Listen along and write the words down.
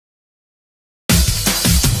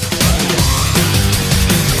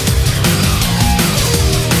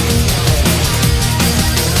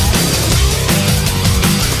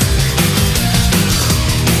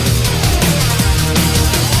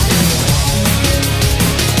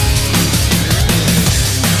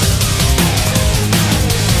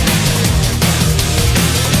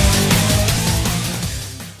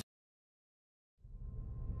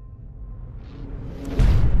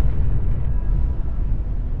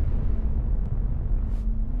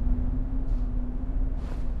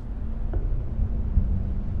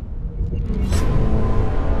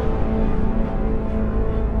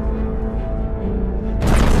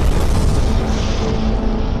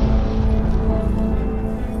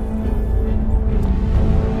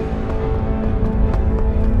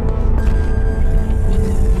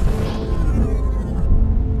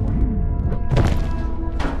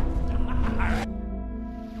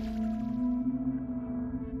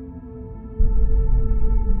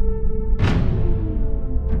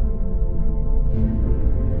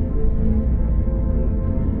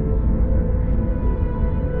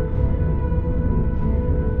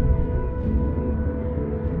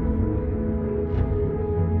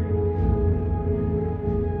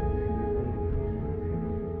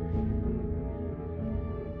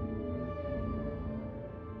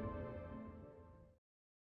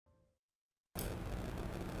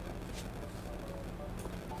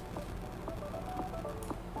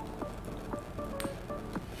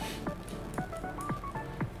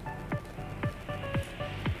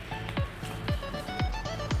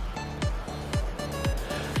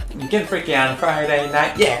Get freaky on Friday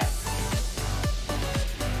night, yeah!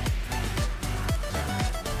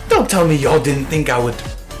 Don't tell me y'all didn't think I would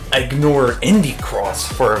ignore Indie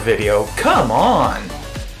Cross for a video. Come on!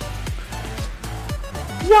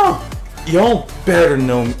 Y'all better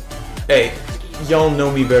know me. Hey, y'all know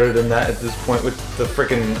me better than that at this point with the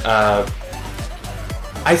frickin'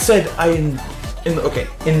 I said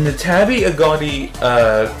in the Tabby Agati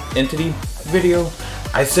Entity video,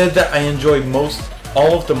 I said that I enjoy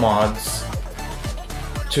all of the mods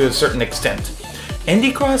to a certain extent.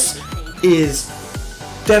 Indie Cross is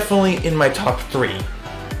definitely in my top 3.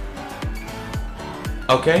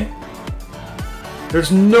 Okay? There's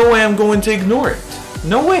no way I'm going to ignore it.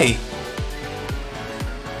 No way.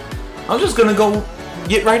 I'm just gonna go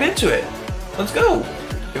get right into it. Let's go.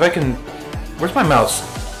 If I can... Where's my mouse?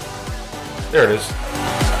 There it is.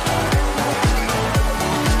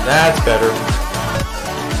 That's better.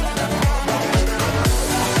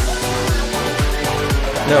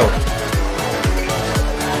 No.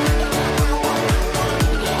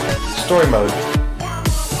 Story mode.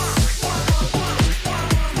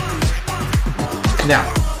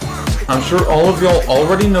 Now, I'm sure all of y'all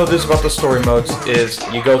already know this about the story modes, is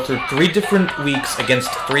you go through 3 different weeks against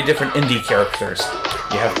 3 different indie characters.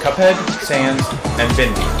 You have Cuphead, Sans, and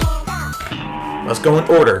Bindi. Let's go in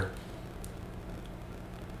order.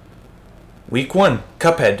 Week 1,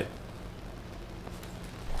 Cuphead.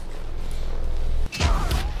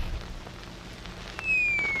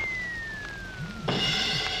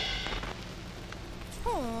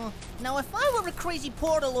 Now if I were a crazy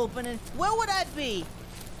portal opening, where would I be?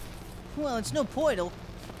 Well, it's no portal,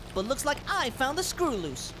 but looks like I found the screw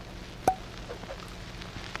loose.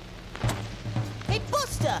 Hey,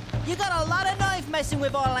 Buster! You got a lot of nerve messing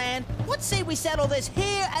with our land. What say we settle this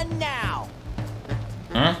here and now?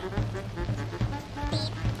 Huh?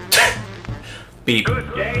 Beep.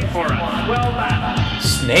 Good day for a swell battle.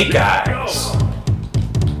 Snake Eyes.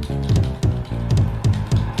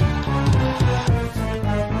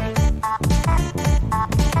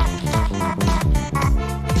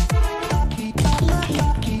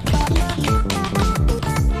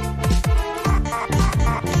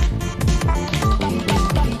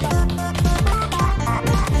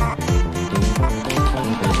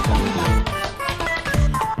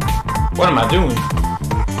 What am I doing?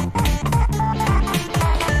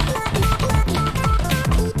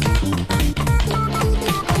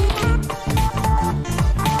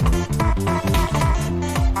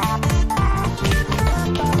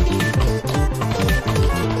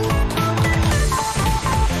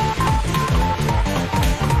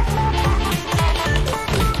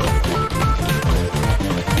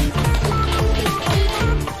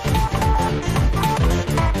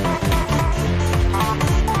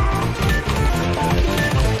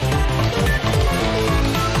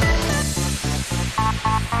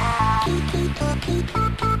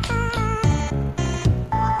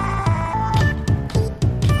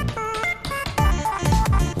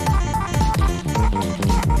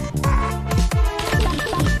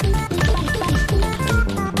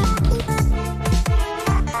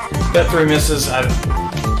 Got 3 misses. 5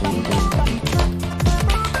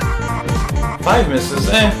 misses,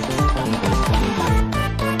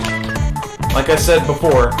 Like I said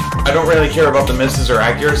before, I don't really care about the misses or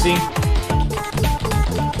accuracy.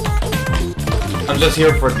 I'm just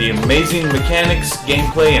here for the amazing mechanics,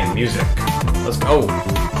 gameplay, and music. Let's go.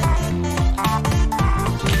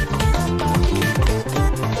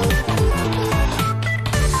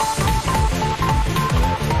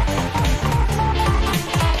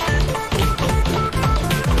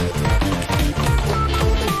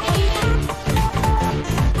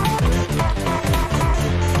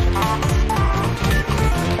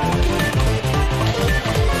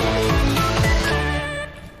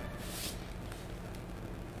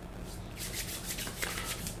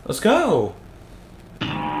 Let's go.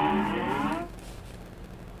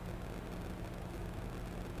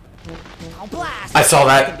 I saw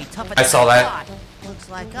that. I saw that. Looks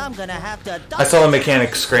like I'm gonna have to. I saw the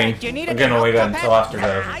mechanics screen. I'm gonna wait until after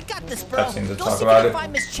the I got this, bro. cutscene to Go talk see about if you it. can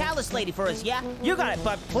find Miss Chalice Lady for us, yeah? You got it,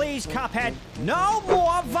 but please, Cuphead, no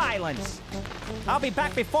more violence. I'll be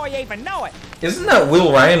back before you even know it. Isn't that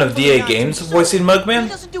Will Ryan of DA Games voicing He Mugman?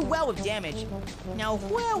 doesn't do well with damage. Now,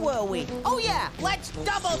 where were we? Oh yeah, let's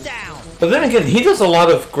double down. But then again, he does a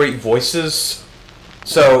lot of great voices,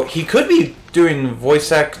 so he could be doing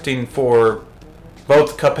voice acting for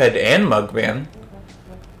both Cuphead and Mugman.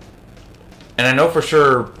 And I know for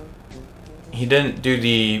sure he didn't do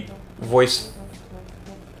the voice.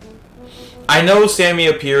 I know Sammy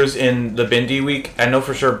appears in the Bindi week. I know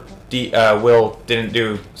for sure Will didn't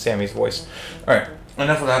do Sammy's voice. Alright,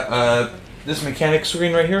 enough of that. This mechanic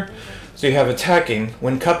screen right here. So you have attacking.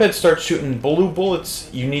 When Cuphead starts shooting blue bullets,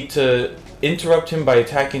 you need to interrupt him by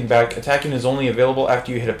attacking back. Attacking is only available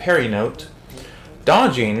after you hit a parry note.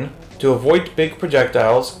 Dodging, to avoid big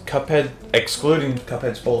projectiles, Cuphead, excluding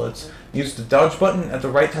Cuphead's bullets, use the dodge button at the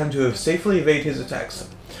right time to safely evade his attacks.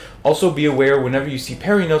 Also be aware whenever you see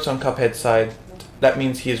parry notes on Cuphead's side, that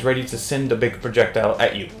means he is ready to send a big projectile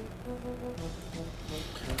at you.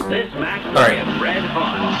 This match will be red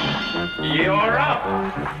hot. You're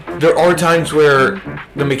up. There are times where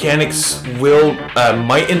the mechanics will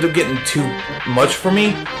might end up getting too much for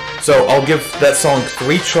me, so I'll give that song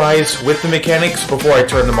 3 tries with the mechanics before I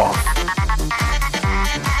turn them off.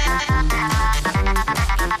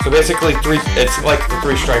 So basically, it's like the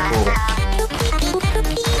 3-strike rule.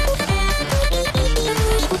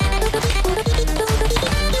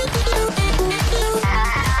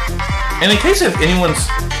 And in case if anyone's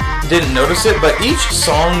didn't notice it, but each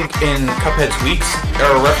song in Cuphead's Weeks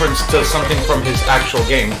are a reference to something from his actual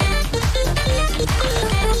game.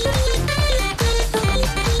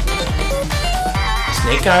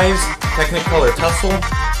 Snake Eyes, Technicolor Tussle,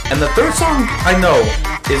 and the third song I know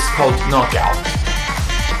is called Knockout.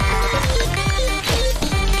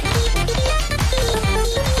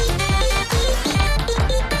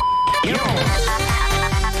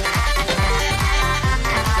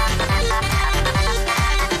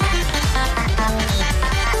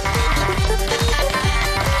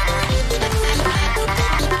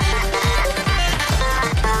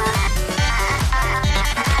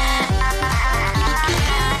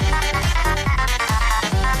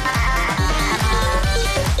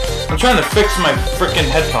 I'm trying to fix my frickin'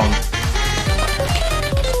 headphone.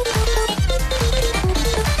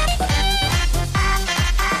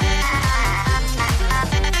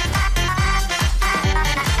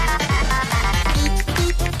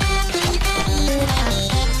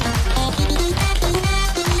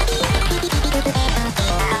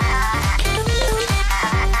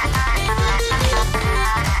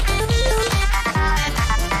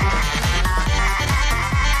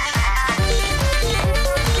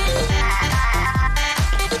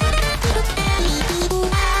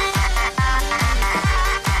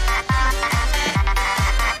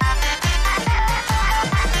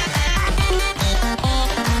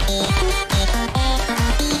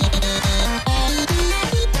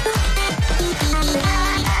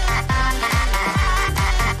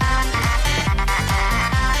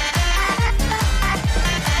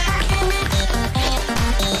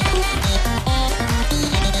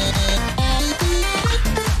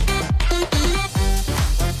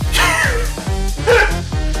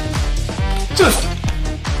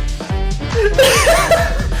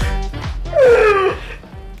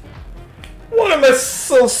 Why am I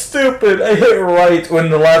so stupid? I hit right when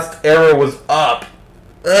the last arrow was up.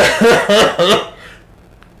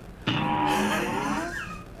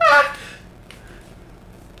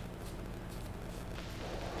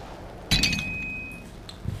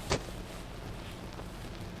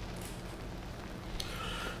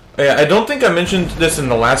 Yeah, I don't think I mentioned this in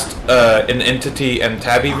the last in Entity and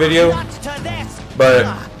Tabby video, but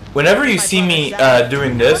whenever you see me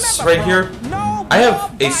doing this right here, I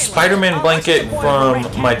have a Spider-Man blanket from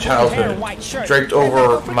my childhood draped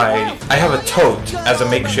over my... I have a tote as a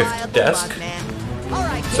makeshift desk,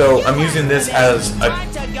 so I'm using this as a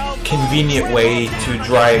convenient way to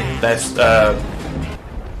dry that's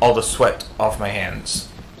all the sweat off my hands.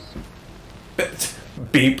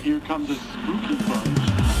 Beep. Here comes a spooky bunch.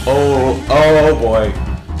 Oh boy.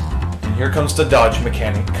 And here comes the dodge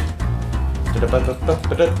mechanic.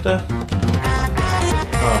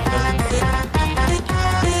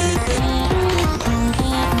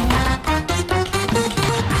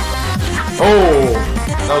 Oh,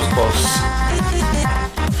 that was close.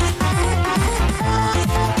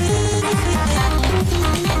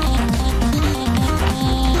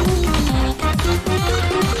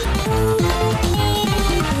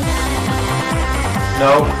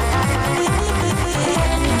 No.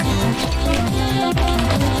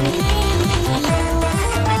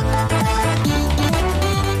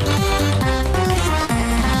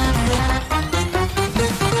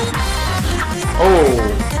 Oh,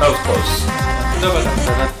 that was close.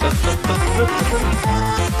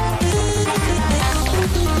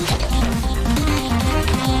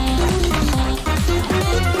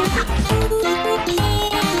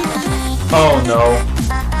 Oh no.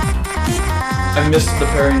 I missed the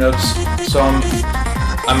parry notes, so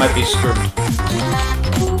I might be screwed.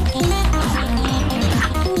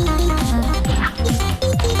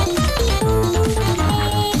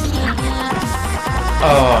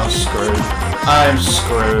 Oh, I'm screwed. I'm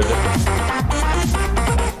screwed.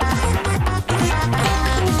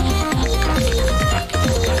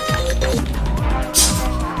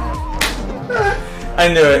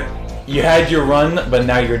 I knew it. You had your run, but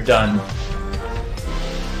now you're done.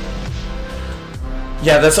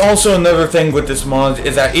 Yeah, that's also another thing with this mod,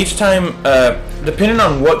 is that each time, depending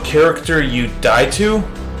on what character you die to,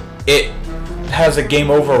 it has a game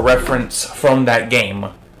over reference from that game.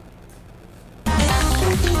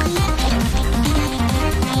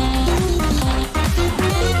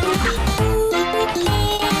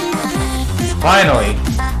 Finally!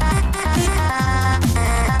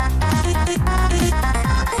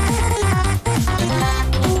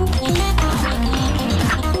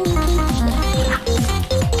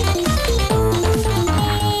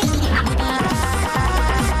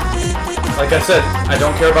 Like I said, I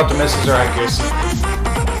don't care about the misses or accuracy.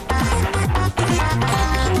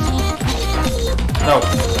 No.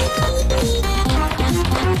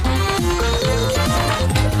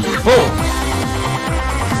 Whoa!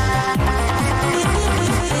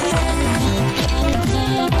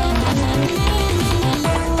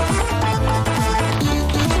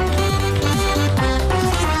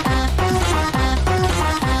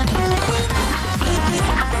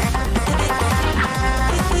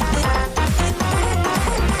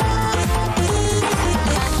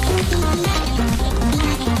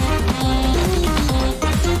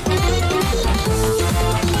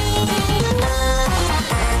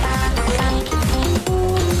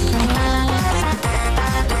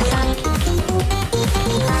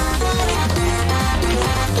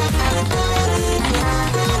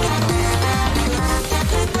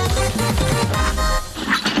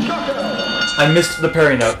 I missed the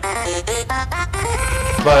parry note.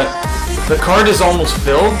 But the card is almost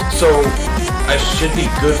filled, so I should be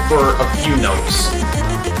good for a few notes.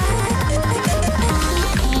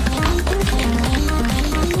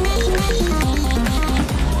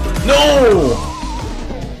 No!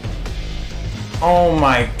 Oh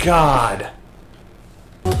my god.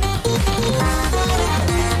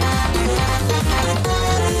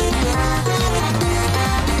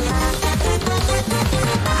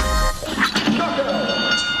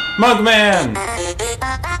 Mugman!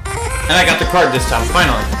 And I got the card this time,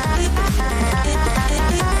 finally.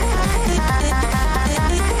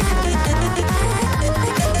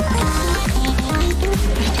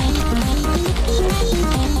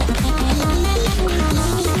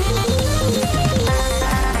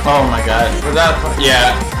 Oh my god, for that,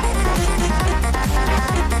 yeah.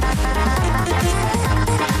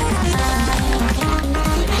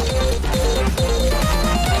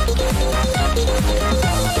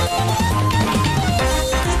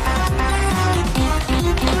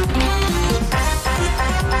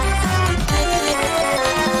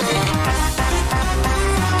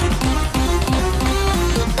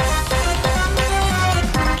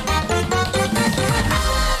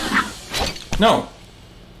 No.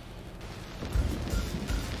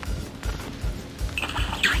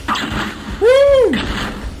 Woo!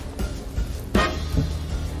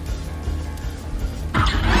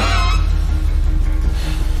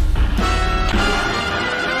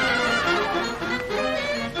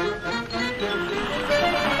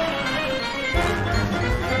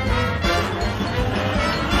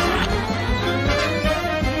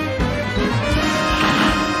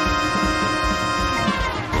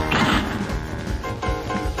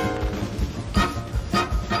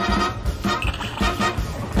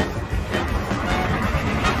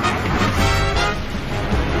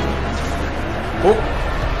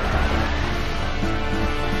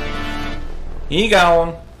 He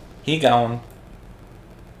gone. He gone.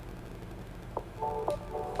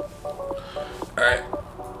 Alright.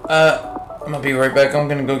 I'm gonna be right back. I'm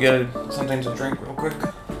gonna go get something to drink real quick.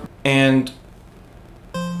 And...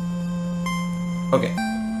 okay.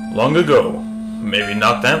 Long ago, maybe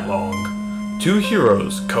not that long, two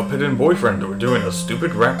heroes, Cuphead and Boyfriend, were doing a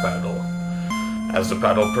stupid rap battle. As the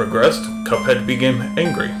battle progressed, Cuphead became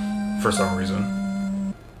angry, for some reason.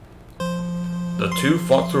 The two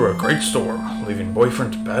fought through a great storm, leaving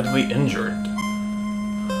Boyfriend badly injured.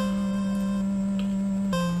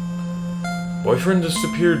 Boyfriend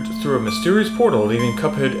disappeared through a mysterious portal, leaving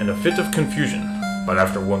Cuphead in a fit of confusion. But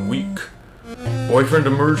after 1 week, Boyfriend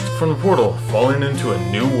emerged from the portal, falling into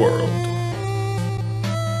a new world.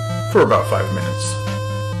 For about 5 minutes.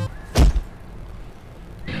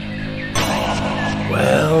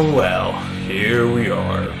 Well, well, here we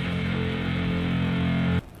are.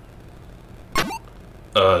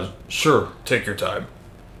 Sure, take your time.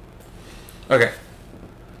 Okay.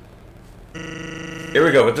 Here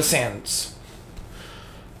we go with the Sans.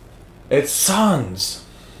 It's Sans!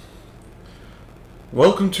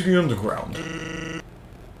 Welcome to the underground.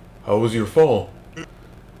 How was your fall?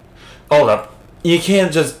 Hold up. You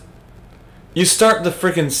can't just... You start the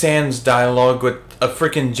frickin' Sans dialogue with a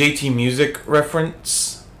freaking JT Music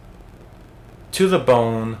reference. To the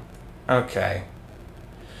bone. Okay.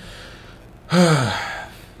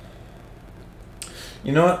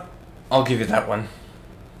 You know what? I'll give you that one.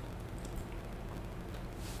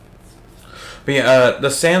 But yeah,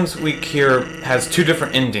 the Sans week here has two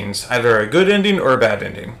different endings. Either a good ending or a bad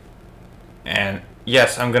ending. And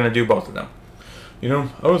yes, I'm gonna do both of them. You know,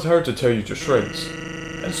 I was hired to tear you to shreds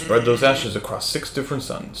and spread those ashes across 6 different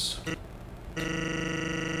suns.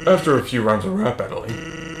 After a few rounds of rap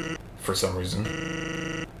battling, for some reason.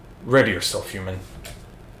 Ready yourself, human.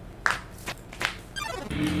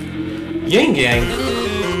 Yang Yang!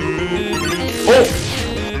 Oh!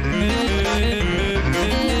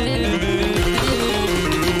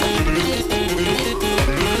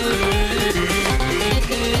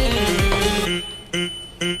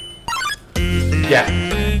 Yeah.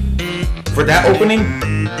 For that opening,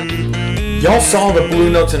 y'all saw the blue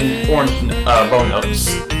notes and orange bone notes.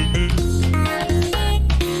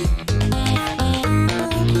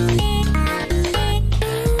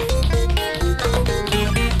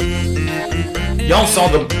 Y'all saw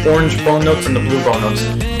the orange bone notes and the blue bone notes.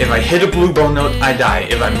 If I hit a blue bone note, I die.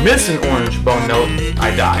 If I miss an orange bone note,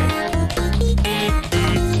 I die.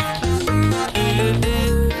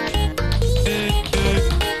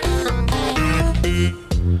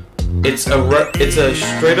 It's a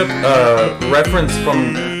straight up reference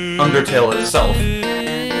from Undertale itself.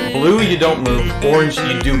 Blue, you don't move. Orange,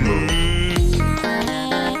 you do move.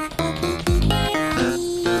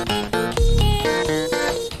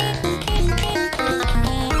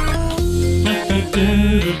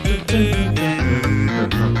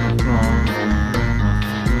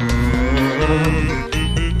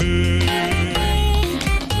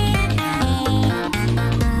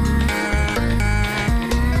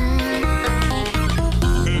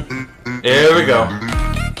 There we go.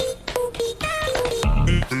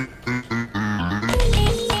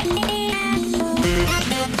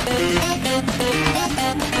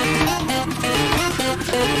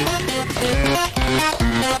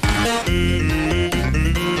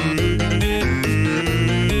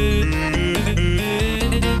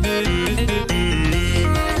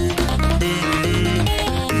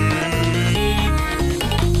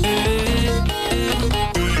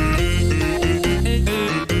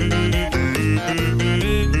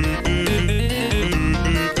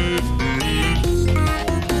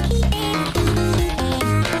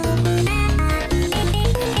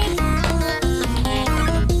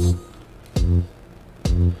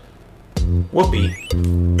 Whoopee.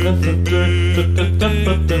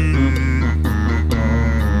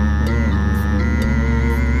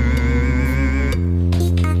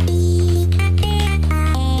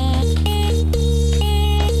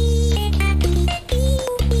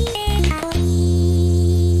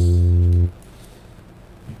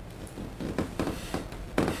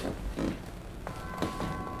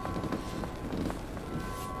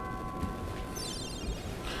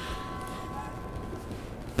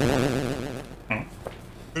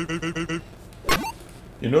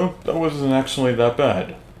 You know, that wasn't actually that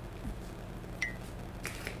bad.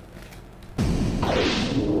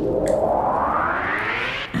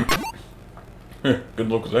 Good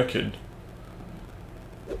luck with that kid.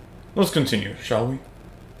 Let's continue, shall we?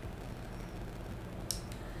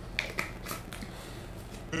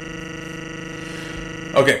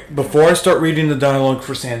 Okay, before I start reading the dialogue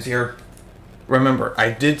for Sans here, remember,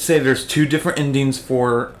 I did say there's 2 different endings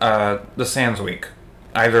for the Sans week.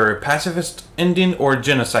 Either a pacifist ending or a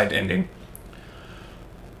genocide ending.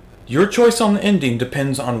 Your choice on the ending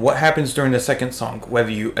depends on what happens during the second song,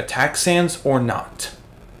 whether you attack Sans or not.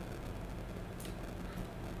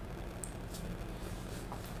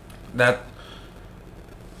 That,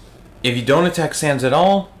 if you don't attack Sans at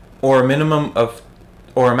all, or a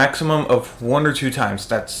maximum of 1 or 2 times,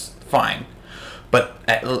 that's fine. But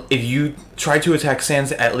if you try to attack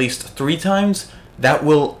Sans at least 3 times, that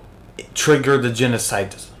will trigger the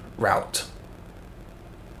genocide route.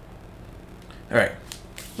 Alright,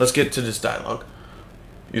 let's get to this dialogue.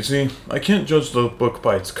 You see, I can't judge the book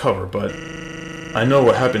by its cover, but I know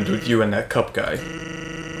what happened with you and that cup guy.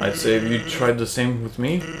 I'd say if you tried the same with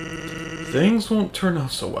me, things won't turn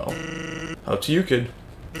out so well. Up to you, kid.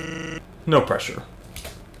 No pressure.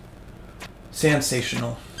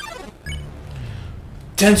 Sensational.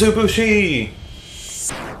 Tensubushi!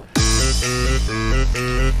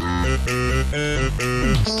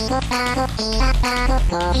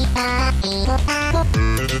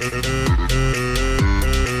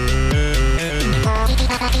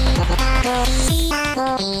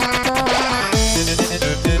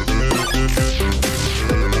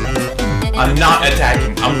 I'm not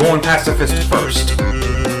attacking. I'm going pacifist first.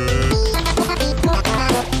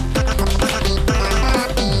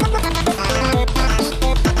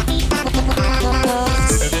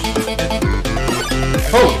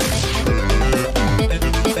 Oh!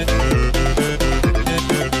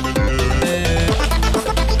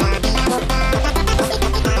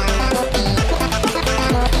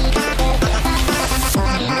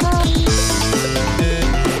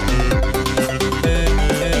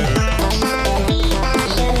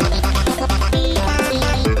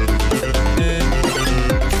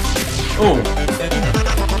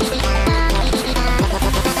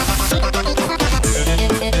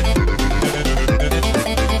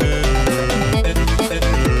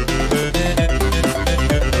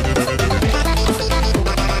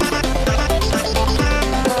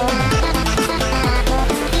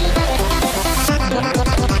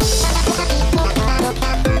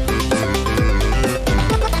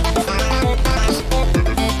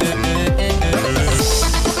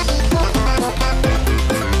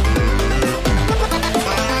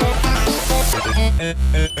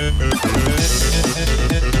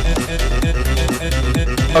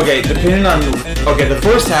 Okay, depending on... Okay, the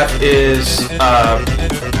first half is,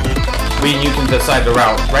 you can decide the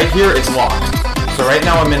route. Right here, it's locked. So right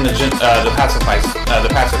now I'm in the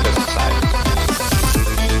pacifist side.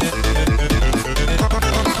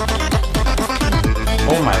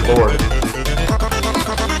 Oh my lord.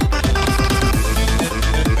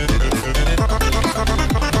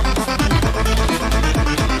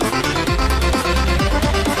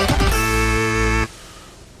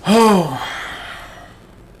 Oh...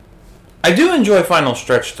 I do enjoy Final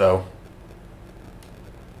Stretch, though.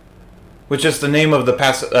 Which is the name of the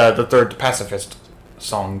third pacifist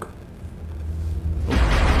song.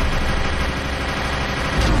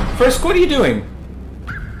 Frisk, what are you doing?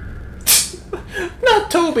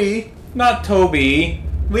 Not Toby! Not Toby!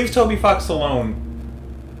 Leave Toby Fox alone.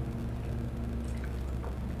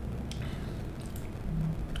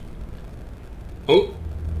 Oh.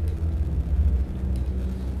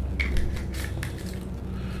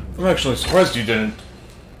 I'm actually surprised you didn't.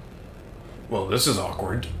 Well, this is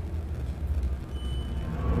awkward.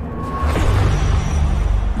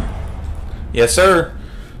 Yes, sir.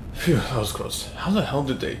 Phew, that was close. How the hell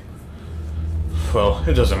did they... Well,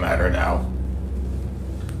 it doesn't matter now.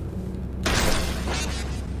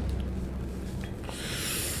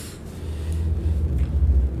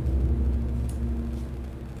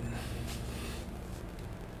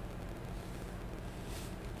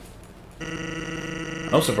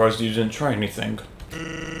 I'm surprised you didn't try anything.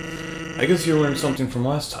 I guess you learned something from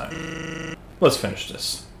last time. Let's finish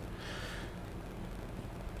this.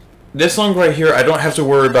 This song right here, I don't have to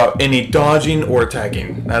worry about any dodging or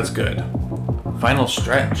attacking. That's good. Final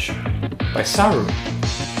Stretch by Saru.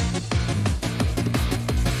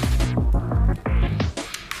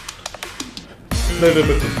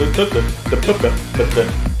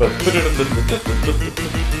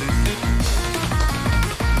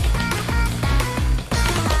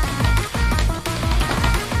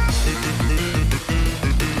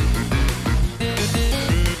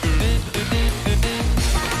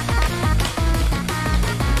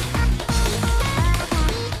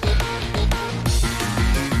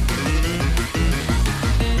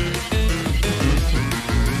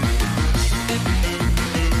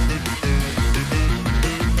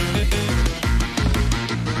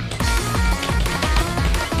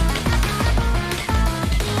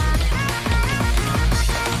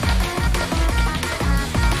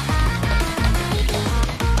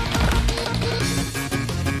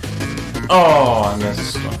 Oh, I missed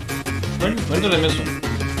this one. When did I miss one?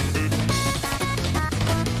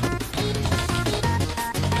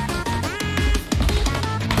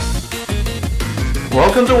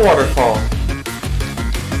 Welcome to Waterfall.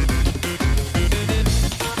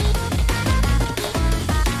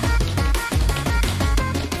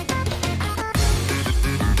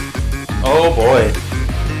 Oh boy.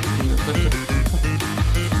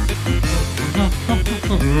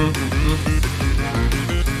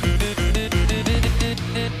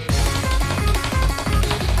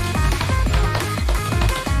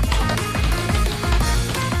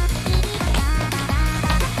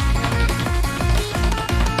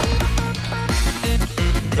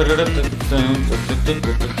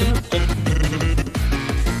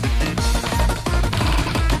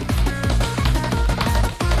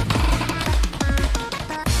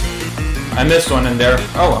 I missed one in there.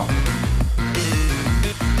 Oh well.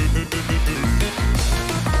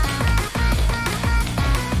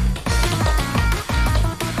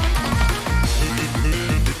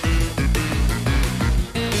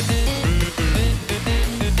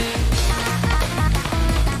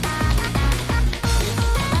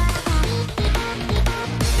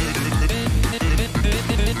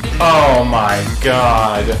 Oh my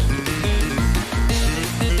god.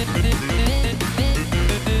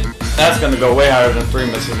 That's gonna go way higher than 3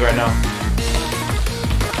 misses right now.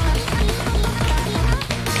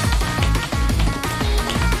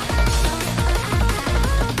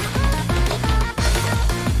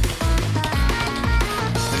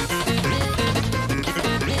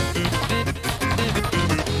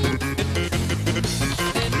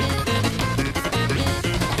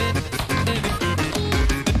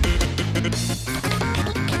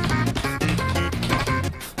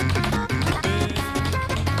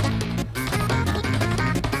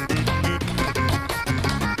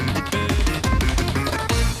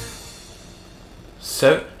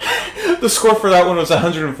 The score for that one was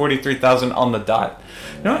 143,000 on the dot.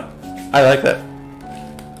 You know what? I like that.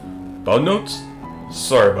 Bone notes?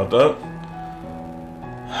 Sorry about that.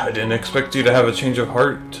 I didn't expect you to have a change of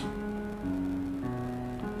heart.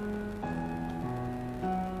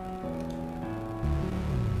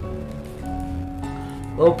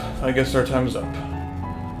 Well, I guess our time's up.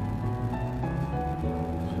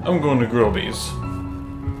 I'm going to grill these.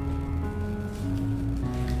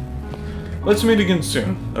 Let's meet again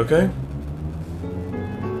soon, okay?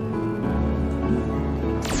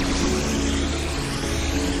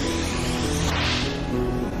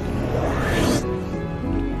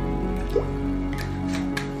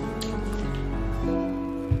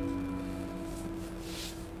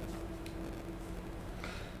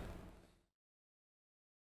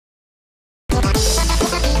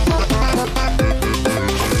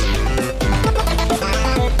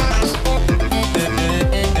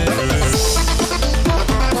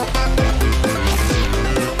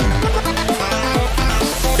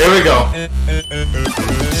 Here we go.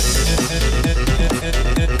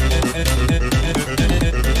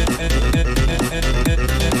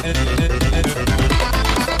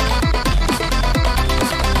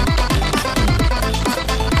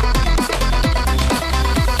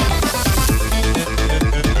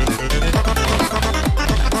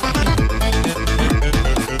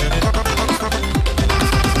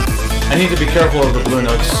 I need to be careful of the blue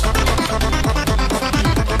notes.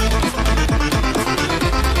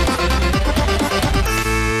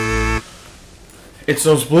 It's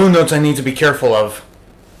those blue notes I need to be careful of.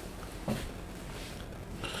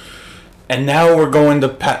 And now we're going to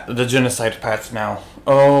the genocide path now.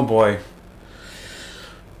 Oh boy.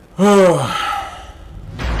 Oh.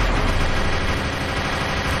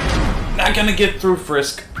 Not gonna get through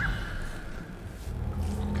Frisk.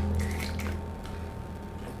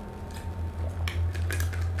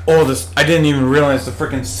 Oh, this, I didn't even realize the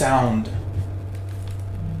freaking sound.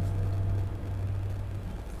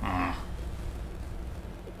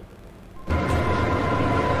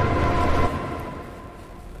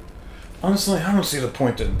 Honestly, I don't see the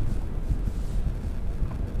point in...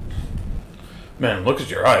 Man, look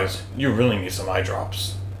at your eyes. You really need some eye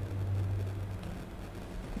drops.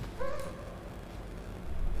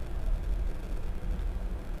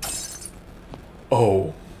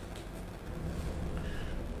 Oh.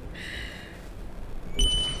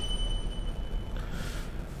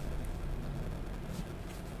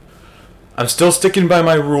 I'm still sticking by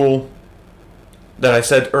my rule that I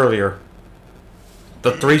said earlier.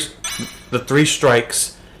 The three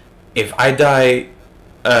strikes. If I die,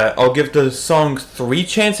 I'll give the song 3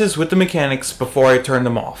 chances with the mechanics before I turn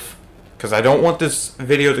them off. Because I don't want this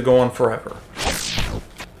video to go on forever.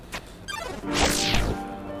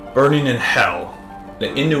 Burning in Hell.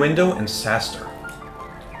 The Innuendo and Saster.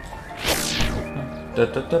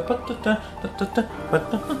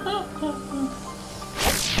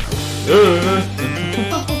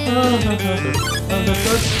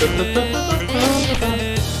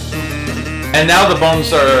 And now the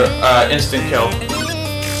bombs are instant kill.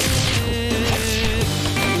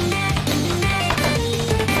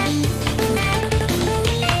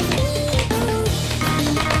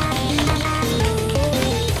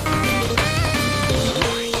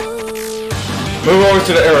 Move over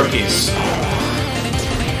to the arrow keys.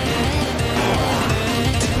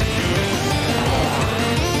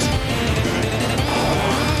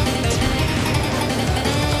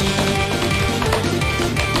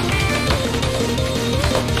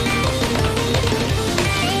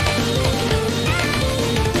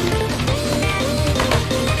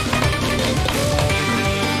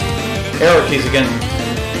 Arrow keys again.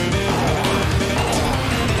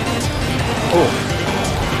 Oh.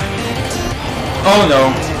 Oh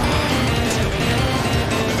no.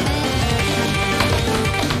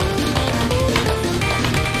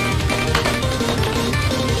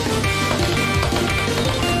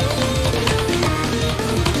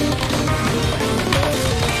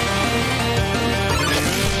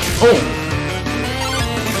 Oh.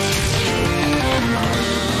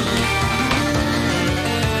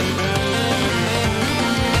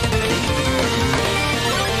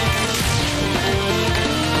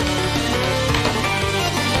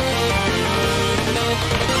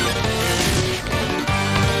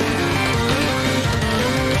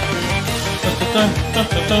 Oh.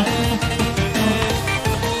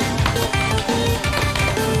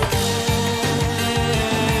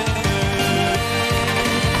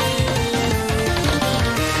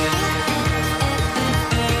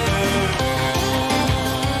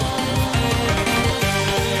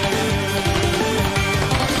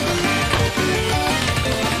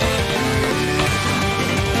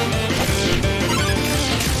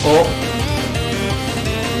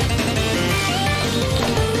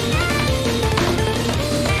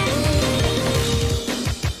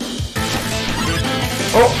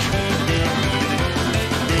 Oh.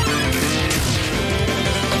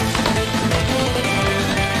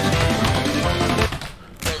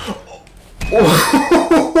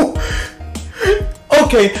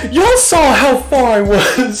 Okay, y'all saw how far I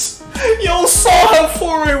was. Y'all saw how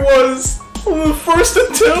far I was on the first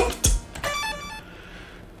attempt.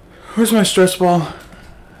 Where's my stress ball?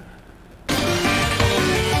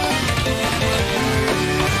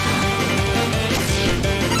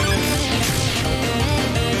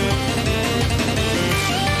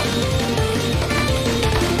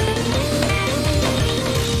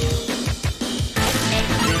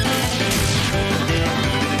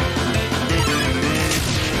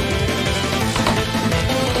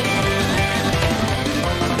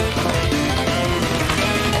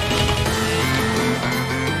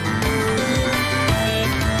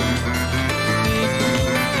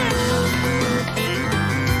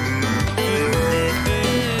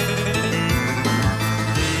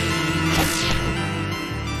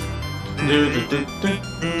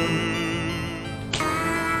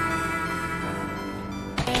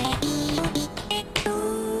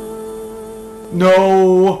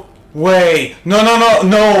 No way.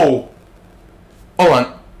 No. Hold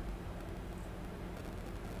on.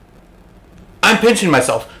 I'm pinching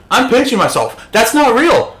myself. That's not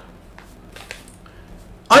real.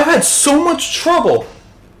 I've had so much trouble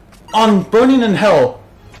on Burning in Hell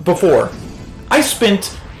before. I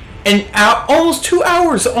spent almost 2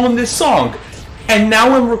 hours on this song, and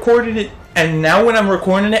now I'm recording it. And now when I'm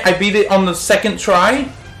recording it, I beat it on the second try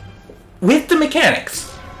with the mechanics.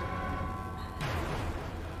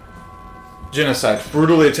 Genocide.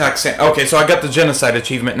 Brutally attack Sam. Okay, so I got the genocide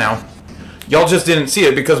achievement now. Y'all just didn't see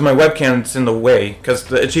it because my webcam's in the way, because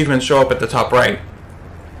the achievements show up at the top right.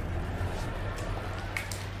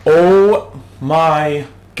 Oh my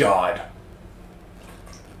god.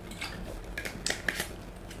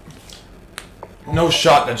 No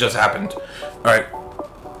shot that just happened. Alright.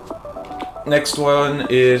 Next one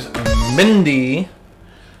is Mindy.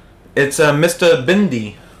 It's Mr.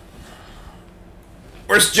 Bindi.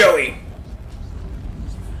 Where's Joey?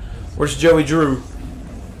 Where's Joey Drew?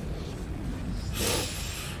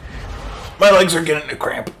 My legs are getting a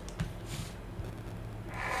cramp.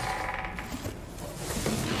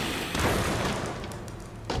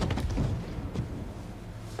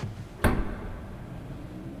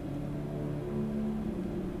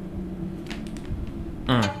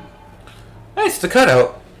 Nice, the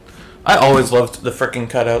cutout. I always loved the frickin'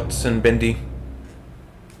 cutouts in Bindi.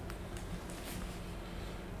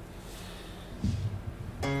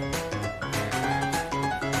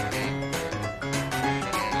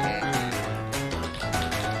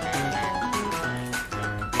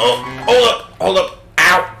 Oh, hold up,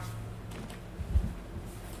 ow!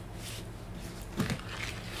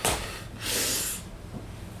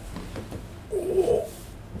 Oh.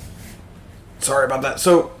 Sorry about that.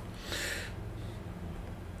 So,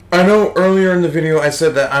 I know earlier in the video I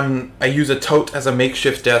said that I use a tote as a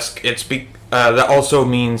makeshift desk. That also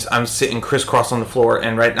means I'm sitting crisscross on the floor,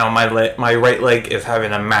 and right now my right leg is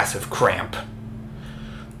having a massive cramp.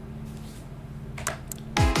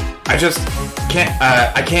 I just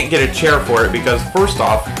can't get a chair for it because first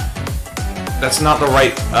off, that's not the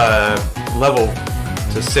right level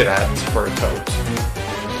to sit at for a tote.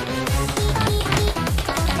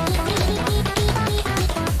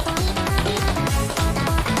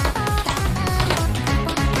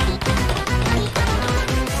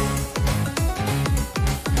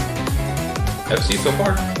 FC so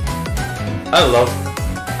far.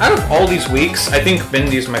 Out of all these weeks, I think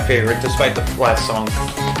Bindi is my favorite, despite the last song.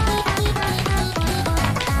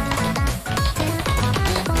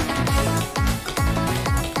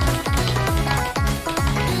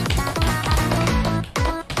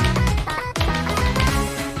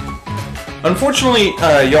 Unfortunately,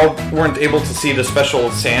 y'all weren't able to see the special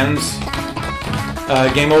Sans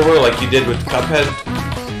game over like you did with Cuphead,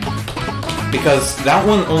 because that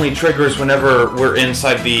one only triggers whenever we're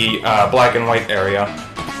inside the black and white area.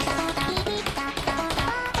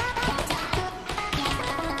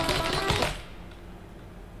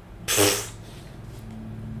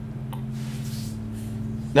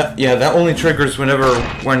 Yeah, that only triggers whenever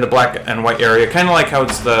we're in the black and white area. Kind of like how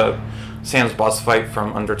it's the Sans boss fight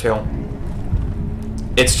from Undertale.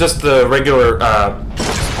 It's just the regular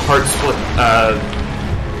heart split,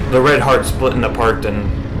 the red heart splitting apart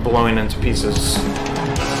and blowing into pieces.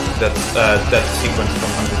 That's that sequence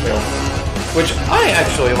from Undertale, which I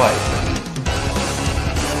actually like.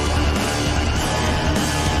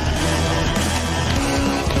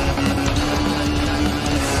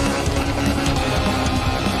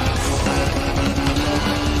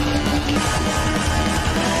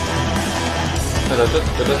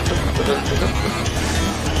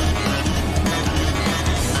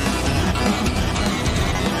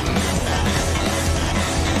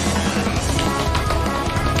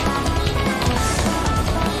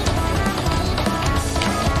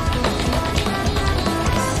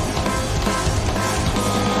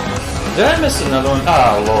 Did I miss another one?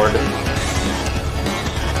 Oh, Lord.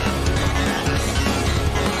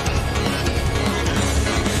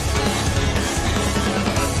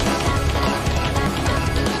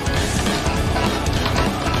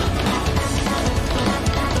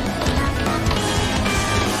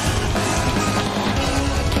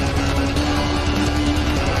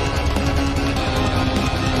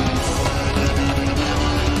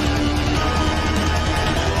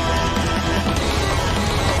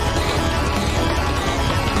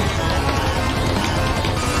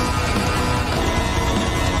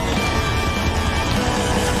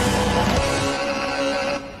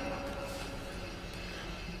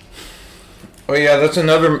 Oh yeah, that's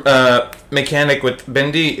another mechanic with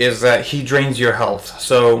Bendy, is that he drains your health.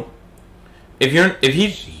 So if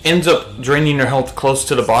he ends up draining your health close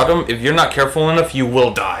to the bottom, if you're not careful enough, you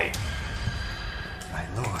will die. My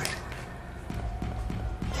lord.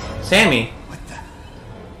 Sammy. What the?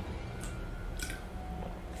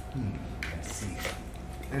 I see.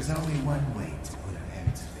 There's only one way to put an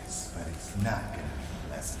end to this, but it's not gonna be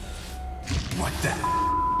pleasant. What the?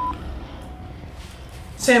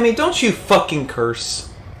 Sammy, don't you fucking curse.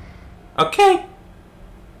 Okay?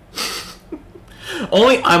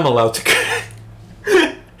 Only I'm allowed to curse.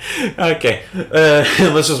 Okay,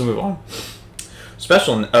 let's just move on.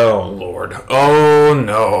 Special... Oh, Lord. Oh,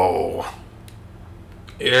 no.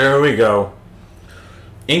 Here we go.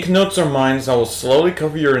 Ink notes are mines that will slowly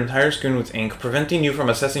cover your entire screen with ink, preventing you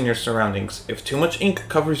from assessing your surroundings. If too much ink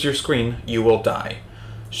covers your screen, you will die.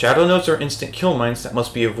 Shadow notes are instant kill mines that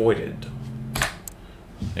must be avoided.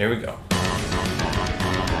 There we go.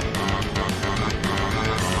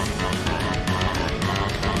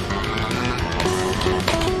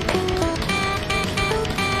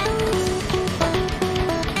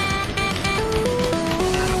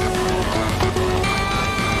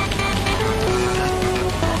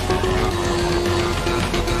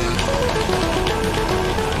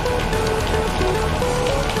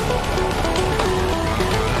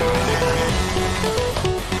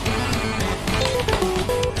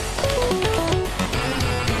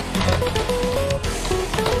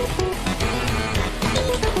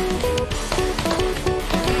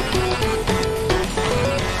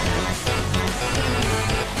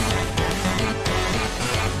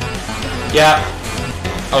 Yeah,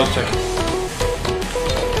 I was checking.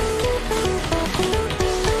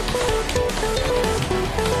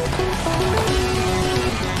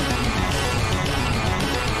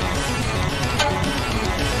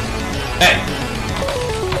 Hey!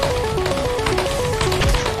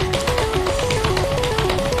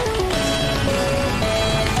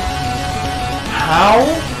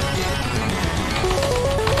 How?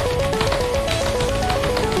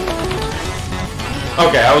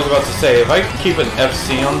 Okay, I was about to say, if I could keep an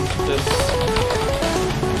FC on this...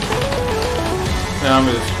 No, I'm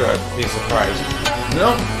gonna be surprised.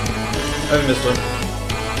 No, I missed one.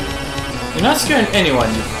 You're not scaring anyone,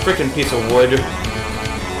 you freaking piece of wood.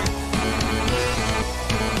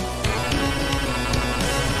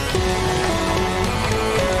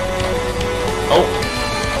 Oh.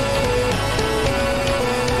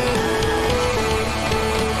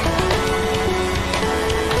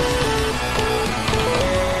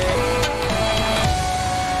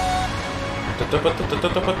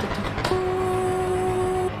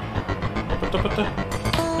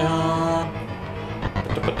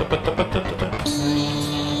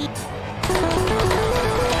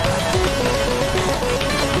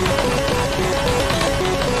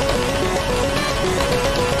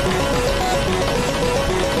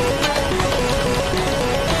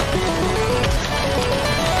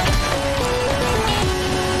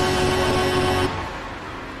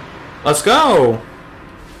 Let's go!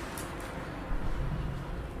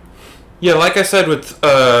 Yeah, like I said, with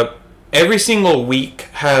every single week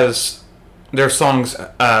has their songs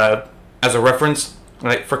as a reference.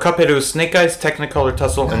 Like for Cuphead, it was Snake Eyes, Technicolor,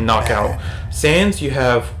 Tussle, and Knockout. Sans, you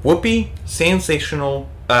have Whoopee, Sensational,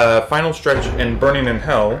 Final Stretch, and Burning in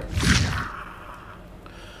Hell.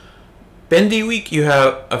 Bendy Week, you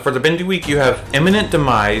have for the Bendy Week, you have Imminent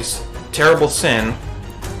Demise, Terrible Sin.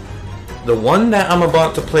 The one that I'm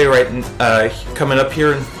about to play coming up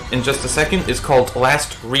here in just a second is called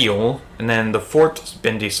Last Reel, and then the fourth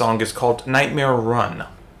Bendy song is called Nightmare Run.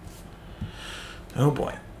 Oh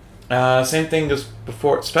boy. Same thing as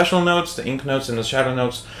before. Special notes, the ink notes, and the shadow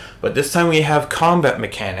notes, but this time we have combat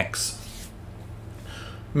mechanics.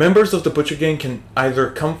 Members of the Butcher Gang can either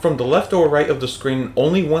come from the left or right of the screen.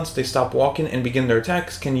 Only once they stop walking and begin their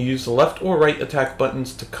attacks can you use the left or right attack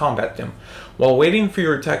buttons to combat them. While waiting for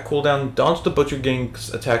your attack cooldown, dodge the Butcher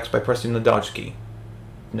Gang's attacks by pressing the dodge key.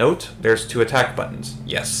 Note, there's 2 attack buttons.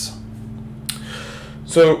 Yes.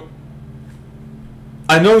 So,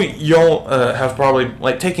 I know y'all have probably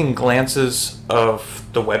like taken glances of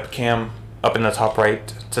the webcam up in the top right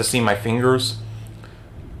to see my fingers,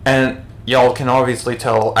 and y'all can obviously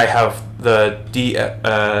tell I have the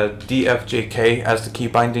DFJK as the key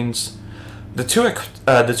bindings. The two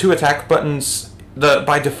attack buttons,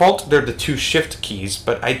 by default they're the 2 shift keys,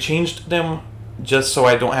 but I changed them just so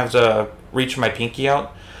I don't have to reach my pinky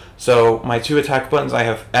out. So my 2 attack buttons, I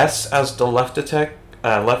have S as the left attack,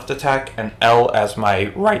 and L as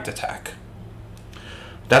my right attack.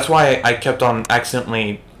 That's why I kept on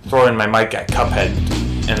accidentally throwing my mic at Cuphead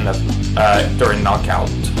in the during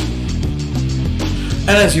Knockout.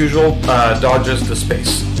 And as usual, dodges the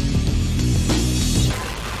space.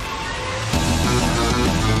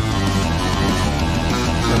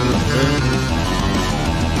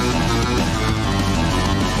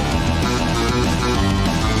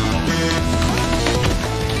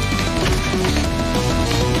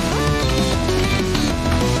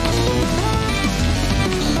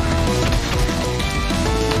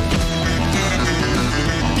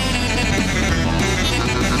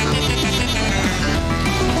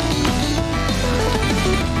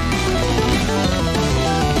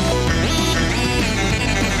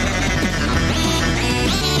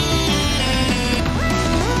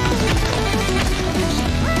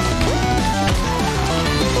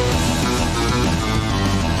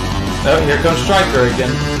 Oh, here comes Striker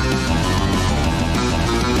again.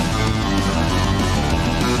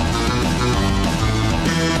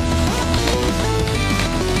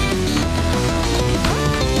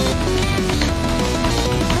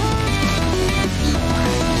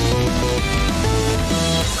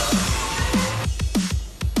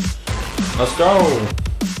 Let's go.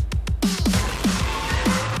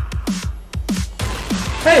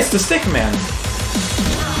 Hey, it's the Stick Man.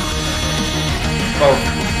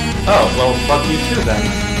 Oh, well, fuck you too then.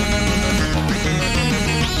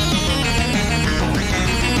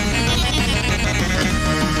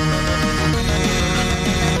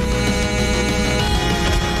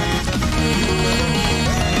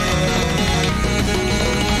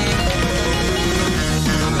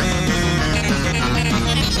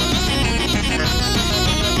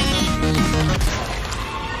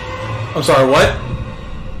 I'm sorry, what?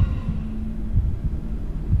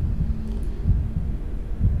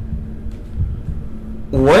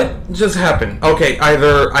 What just happened? Okay,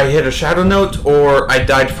 either I hit a shadow note or I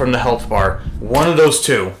died from the health bar. One of those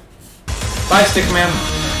two. Bye, Stickman.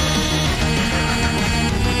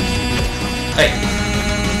 Hey.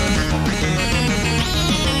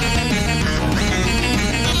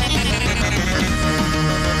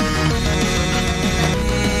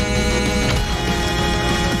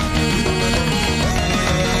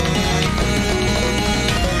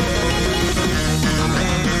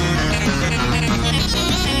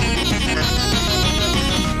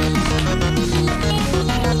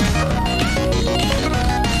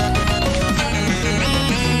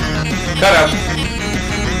 Shut up.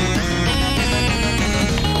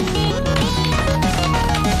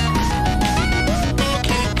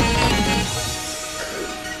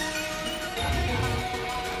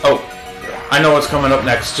 Oh, I know what's coming up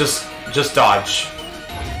next. Just dodge.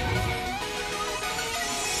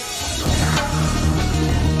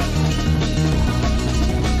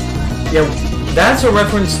 Yeah, that's a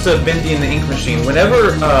reference to Bendy and the Ink Machine.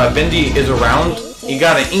 Whenever Bendy is around, you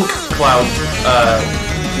got an ink cloud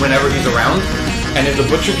whenever he's around, and if the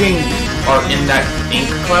Butcher King are in that ink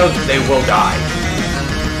cloud, they will die.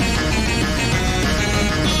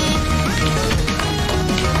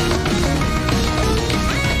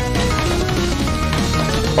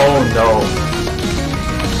 Oh no.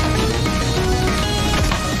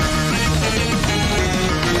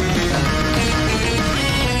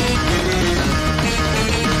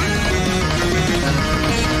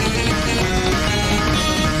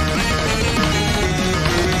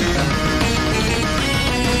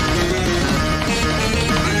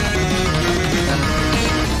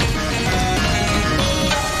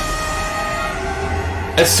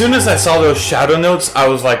 As soon as I saw those shadow notes, I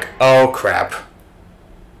was like, oh crap.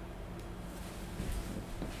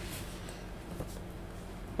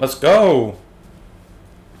 Let's go.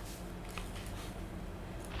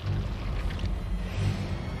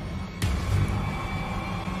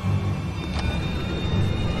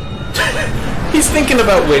 He's thinking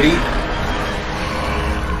about Witty.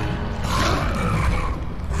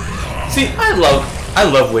 See, I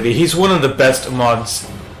love Witty. He's one of the best mods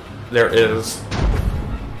there is.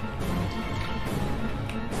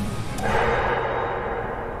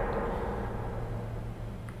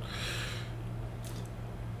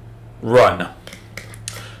 Run.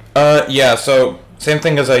 Yeah, so same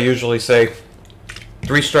thing as I usually say.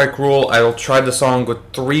 3-strike rule. I'll try the song with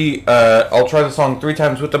I'll try the song 3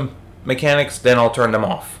 times with the mechanics, then I'll turn them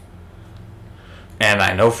off. And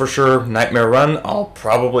I know for sure Nightmare Run, I'll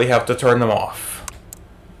probably have to turn them off.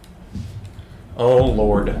 Oh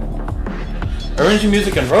lord. Arranging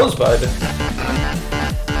music and Rosebud.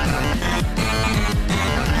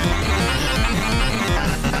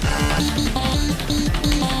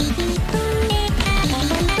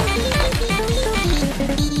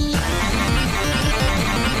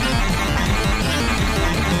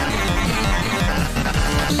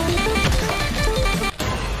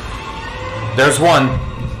 There's one.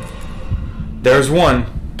 There's one.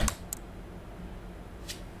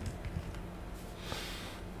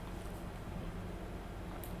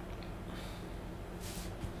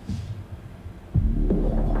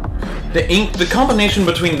 The combination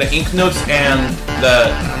between the ink notes and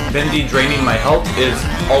the Bendy draining my health is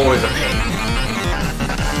always a pain.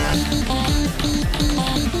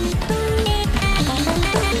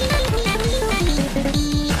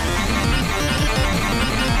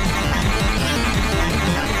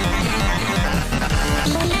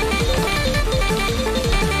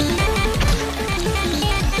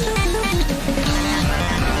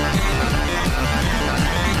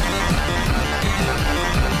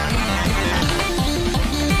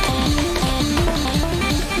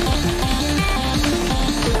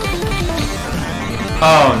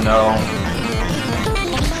 Oh no.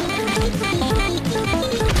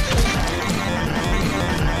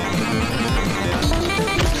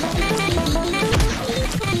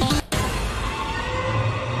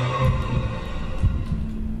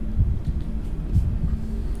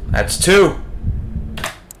 That's 2.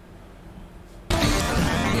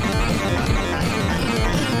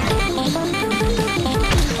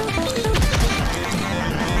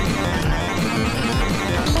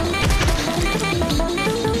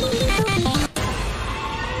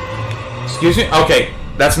 Excuse me? Okay,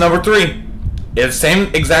 that's number 3. It's same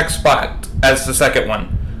exact spot as the second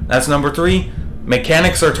one. That's number 3.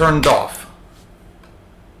 Mechanics are turned off.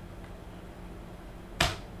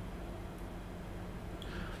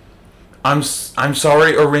 I'm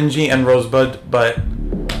sorry, Orinji and Rosebud, but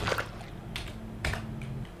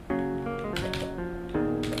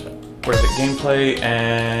where's it? Gameplay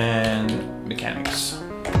and mechanics.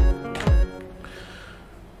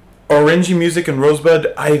 Orangy Music and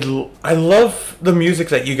Rosebud, I love the music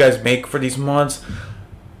that you guys make for these mods,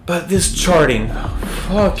 but this charting,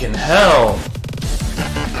 fucking hell.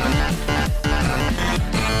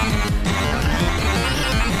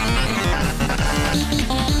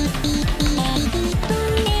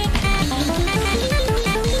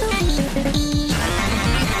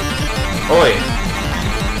 Oi.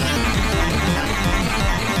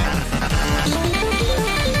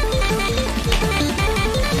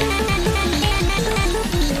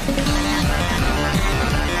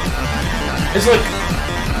 It's like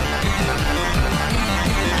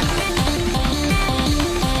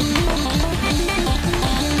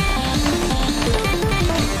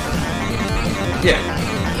yeah.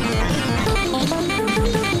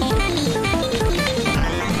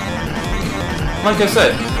 Like I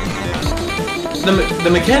said, the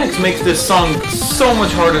mechanics make this song so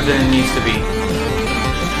much harder than it needs to be.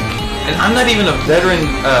 And I'm not even a veteran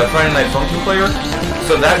Friday Night Funkin' player,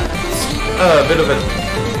 so that's a bit of a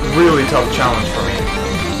really tough challenge for me.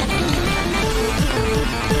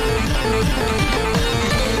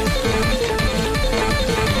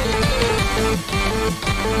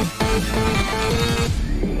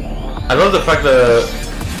 I love the fact that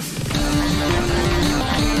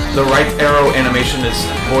the right arrow animation is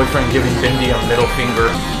boyfriend giving Bindi a middle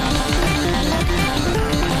finger.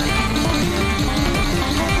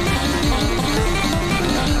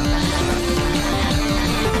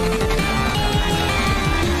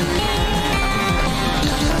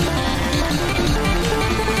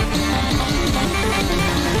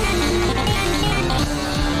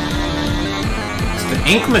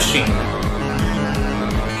 Ink machine.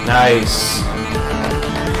 Nice.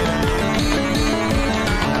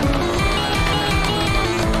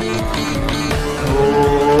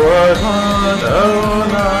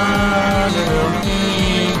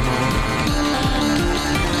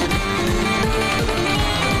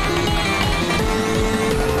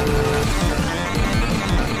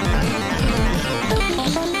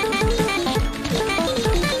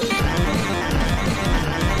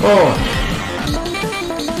 Oh.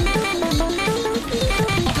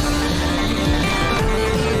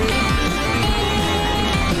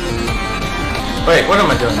 Wait, what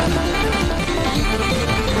am I doing?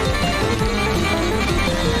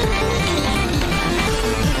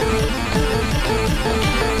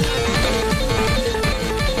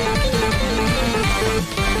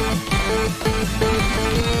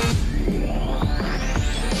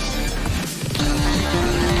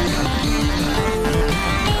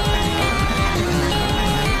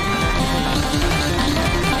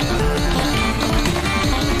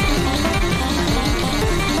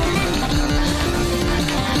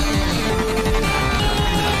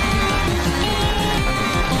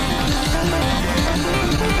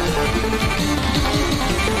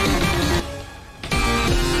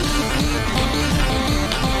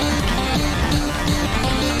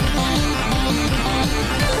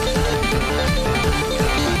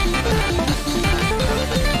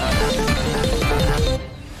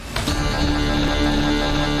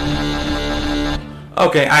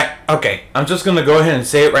 Okay, I'm just gonna go ahead and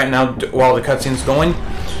say it right now while the cutscene's going.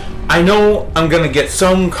 I know I'm gonna get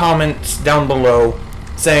some comments down below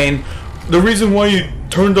saying the reason why you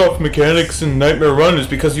turned off mechanics in Nightmare Run is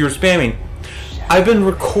because you were spamming. I've been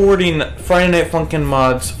recording Friday Night Funkin'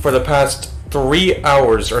 mods for the past 3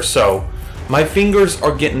 hours or so. My fingers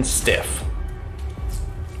are getting stiff.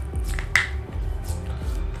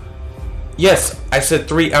 Yes, I said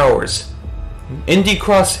 3 hours. Indie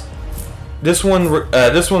Cross. This one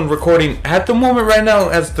recording at the moment right now,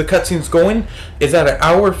 as the cutscene's going, is at 1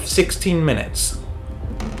 hour 16 minutes.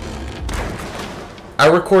 I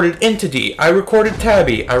recorded Entity, I recorded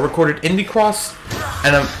Tabby, I recorded Indie Cross,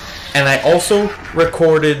 and I also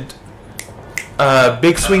recorded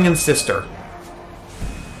Big Swing and Sister.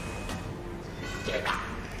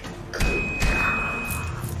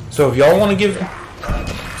 So if y'all want to give,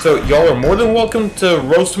 so y'all are more than welcome to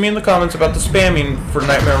roast me in the comments about the spamming for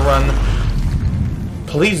Nightmare Run.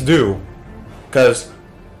 Please do, because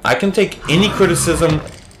I can take any criticism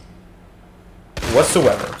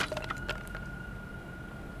whatsoever.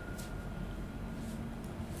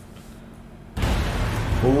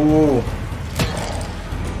 Ooh.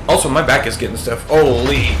 Also, my back is getting stiff.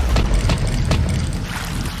 Holy.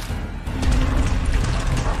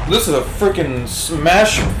 This is a freaking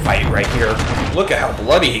smash fight right here. Look at how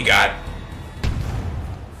bloody he got.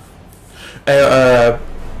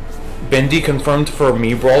 Bendy confirmed for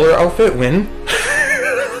me brawler outfit win.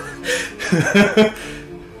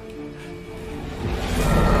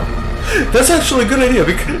 That's actually a good idea.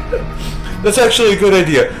 Because that's actually a good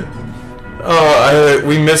idea. Oh,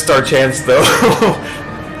 we missed our chance though.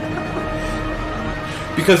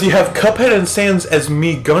 Because you have Cuphead and Sans as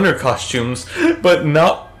me Gunner costumes, but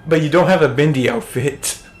you don't have a Bendy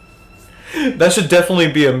outfit. That should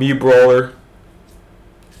definitely be a me brawler.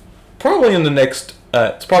 Probably in the next.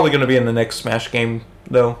 It's probably going to be in the next Smash game,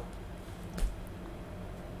 though.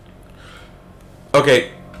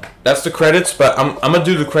 Okay, that's the credits, but I'm going to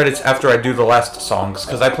do the credits after I do the last songs,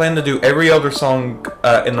 because I plan to do every other song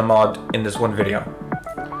in the mod in this one video.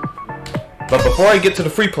 But before I get to the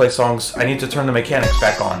free play songs, I need to turn the mechanics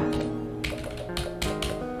back on.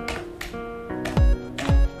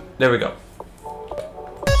 There we go.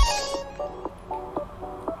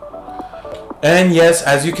 And yes,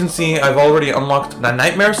 as you can see, I've already unlocked the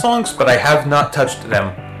Nightmare songs, but I have not touched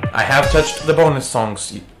them. I have touched the bonus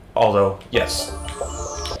songs, although, yes.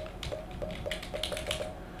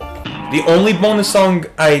 The only bonus song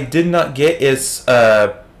I did not get is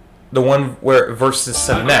the one where it versus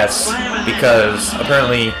 7S, because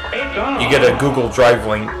apparently you get a Google Drive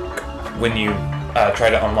link when you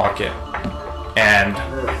try to unlock it. And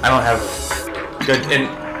I don't have good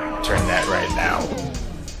internet right now.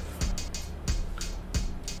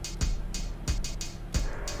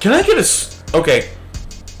 Can I get a... Okay.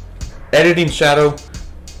 Editing Shadow.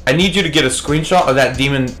 I need you to get a screenshot of that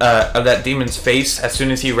demon's face as soon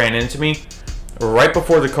as he ran into me. Right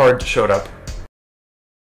before the card showed up.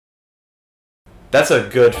 That's a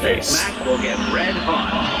good face. This match will get red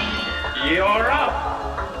hot. You're up.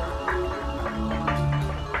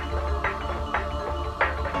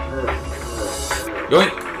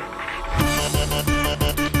 Yoink.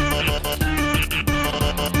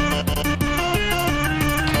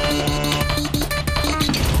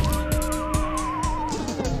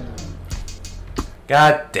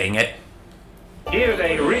 God dang it. Here's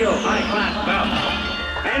a real high-class bout.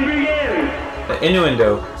 And begin! The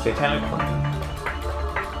innuendo. Satanic Funkin.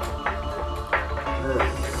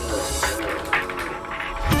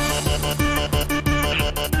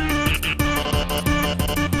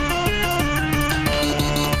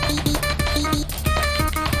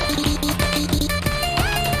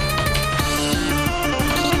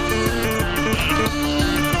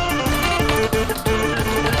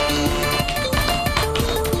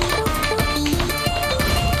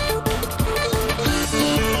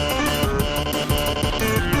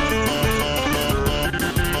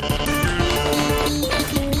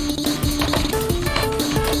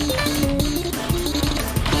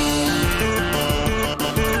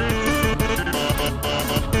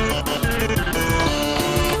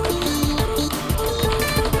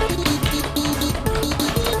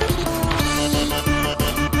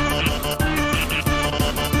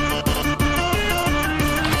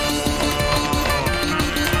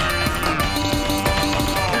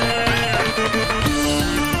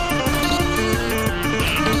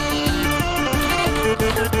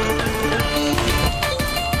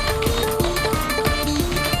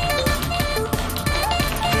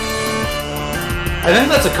 I think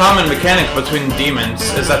that's a common mechanic between demons,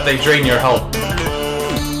 is that they drain your health.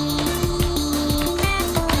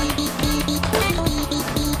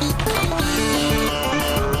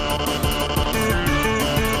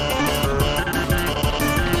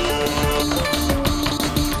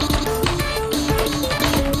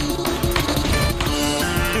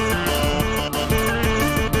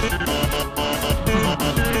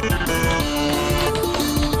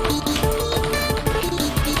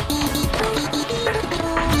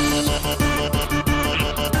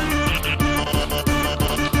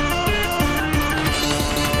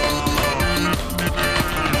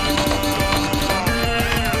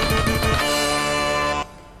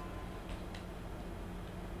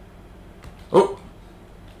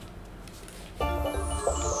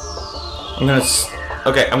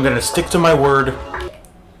 I'm gonna stick to my word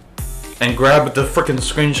and grab the frickin'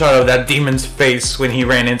 screenshot of that demon's face when he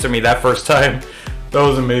ran into me that first time. That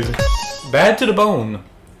was amazing. Bad to the bone.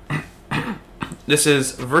 This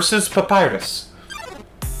is versus Papyrus.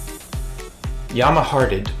 Yama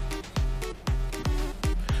Hearted.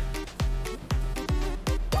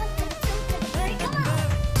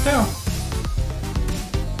 Yeah.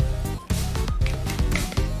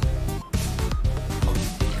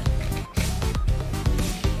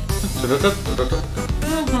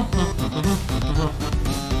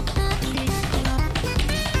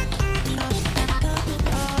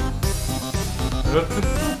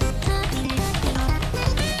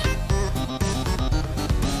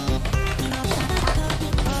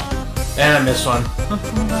 And I missed one.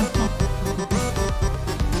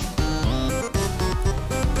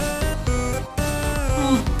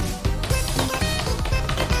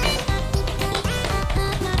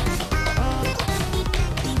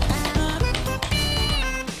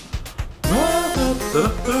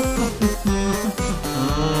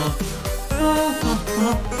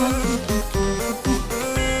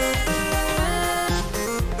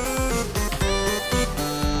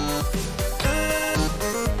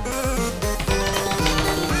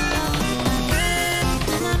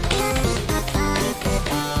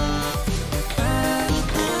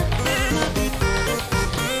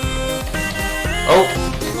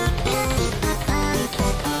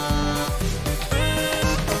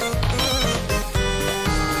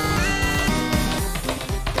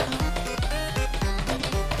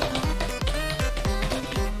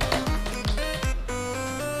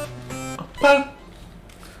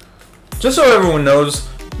 Just so everyone knows,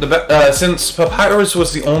 since Papyrus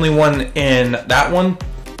was the only one in that one,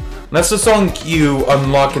 that's the song you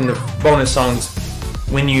unlock in the bonus songs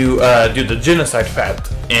when you do the genocide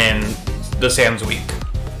path in the Sans Week.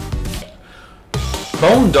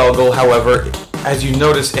 Bone Doggle, however, as you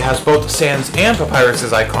notice, it has both Sans and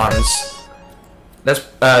Papyrus's icons.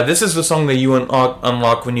 This is the song that you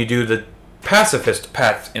unlock when you do the pacifist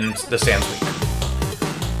path in the Sans Week.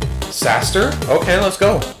 Saster? Okay, let's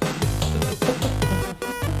go.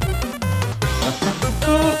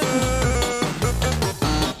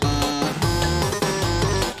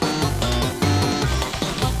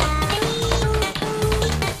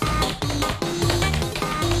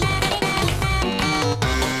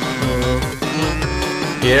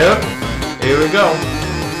 Yep, here we go.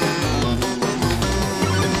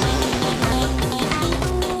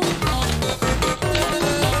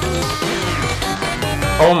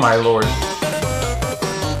 Oh my lord.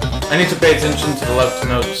 I need to pay attention to the left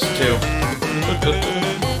notes too.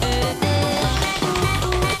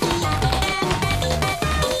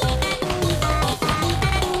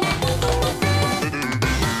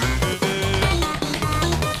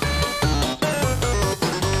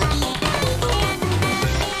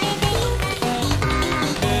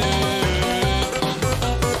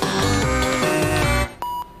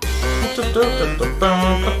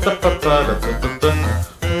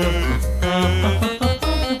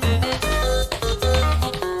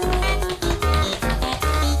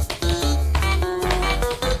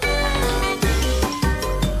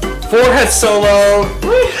 Forehead solo.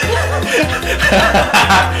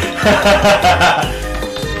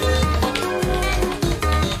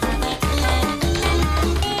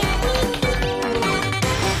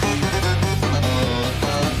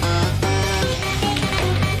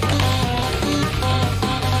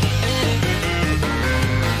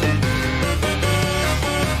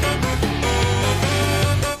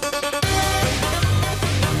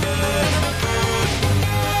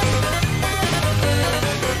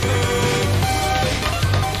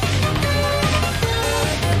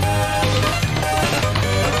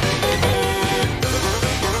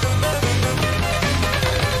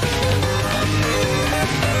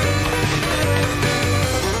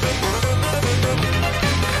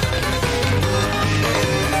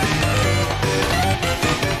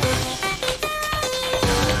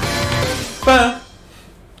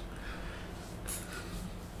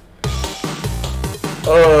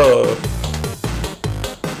 Oh.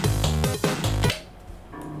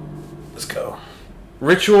 Let's go.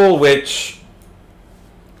 Ritual, which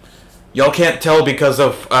y'all can't tell because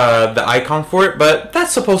of the icon for it, but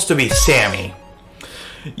that's supposed to be Sammy.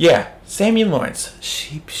 Yeah, Sammy Lawrence.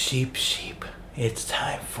 Sheep, sheep, sheep. It's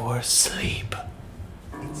time for sleep.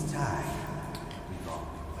 It's time. We've all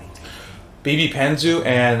been waiting. BB Panzu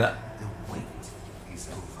and The wait is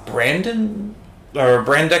over. Brandon or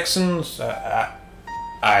Brandexons.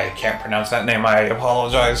 I can't pronounce that name. I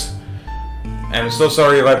apologize. I'm so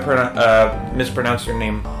sorry if I mispronounce your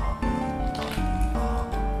name.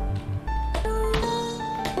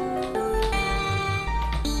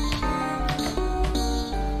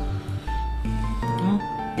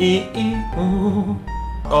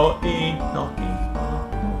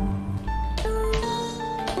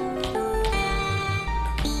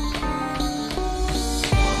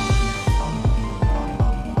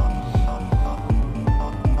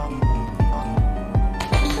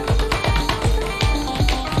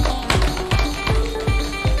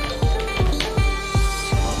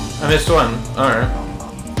 I missed one. Alright.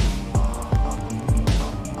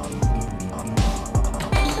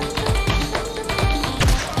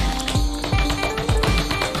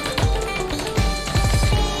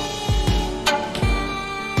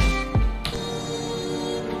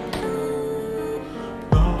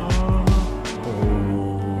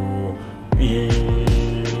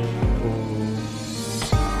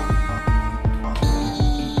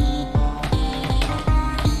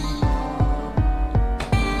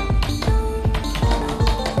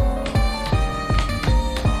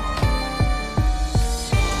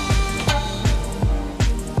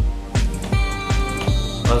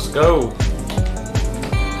 Let's go.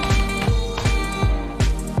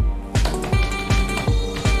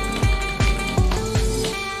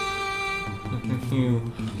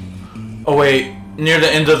 Oh wait, near the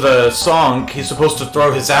end of the song, he's supposed to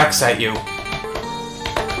throw his axe at you.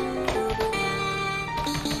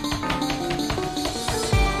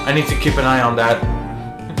 I need to keep an eye on that.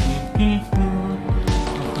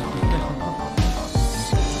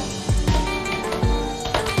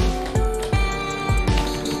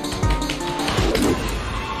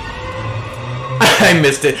 I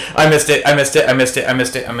missed it. I missed it. I missed it. I missed it. I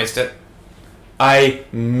missed it. I missed it. I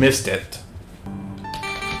missed it.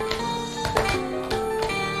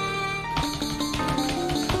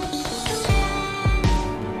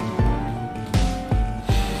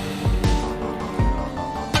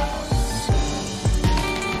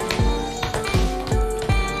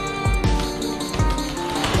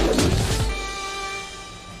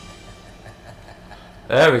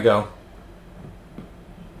 There we go.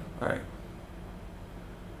 Alright.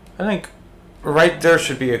 I think right there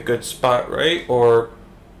should be a good spot, right? Or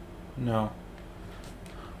no.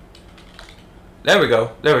 There we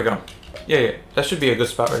go. There we go. Yeah, yeah. That should be a good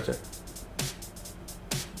spot right there.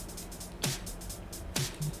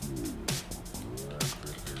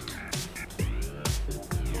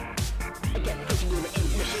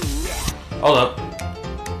 Hold up.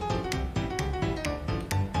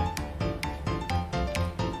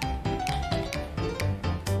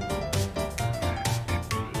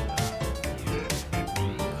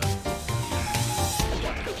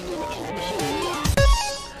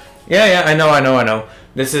 Yeah, I know.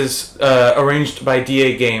 This is arranged by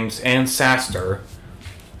DA Games and Saster.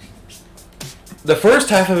 The first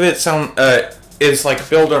half of it is like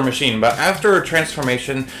Build Our Machine, but after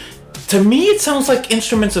transformation, to me it sounds like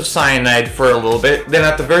Instruments of Cyanide for a little bit. Then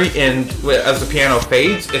at the very end, as the piano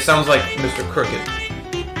fades, it sounds like Mr. Crooked.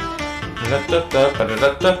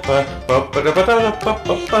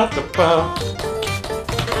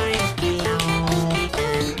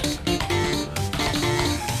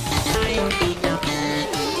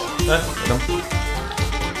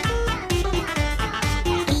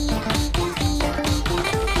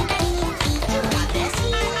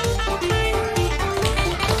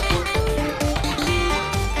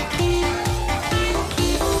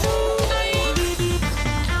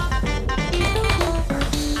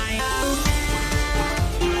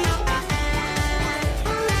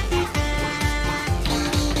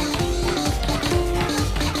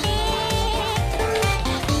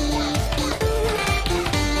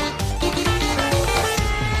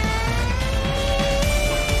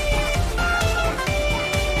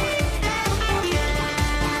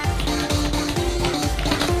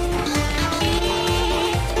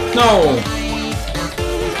 No!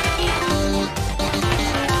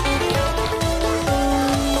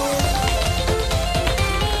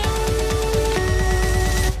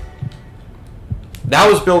 That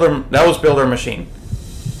was Builder Machine.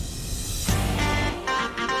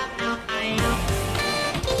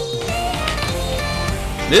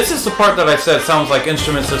 This is the part that I said sounds like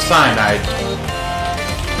instruments of cyanide.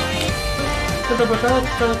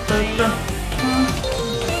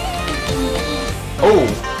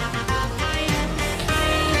 Oh!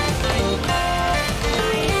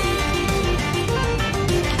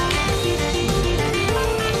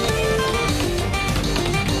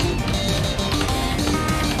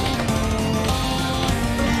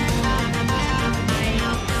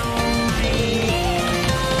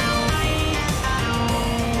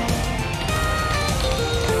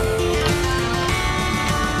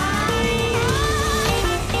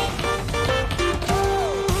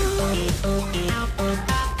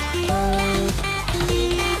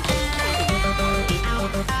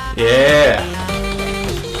 Yeah.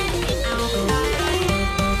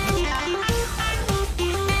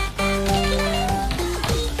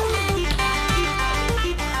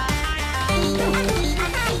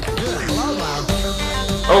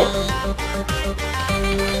 Oh.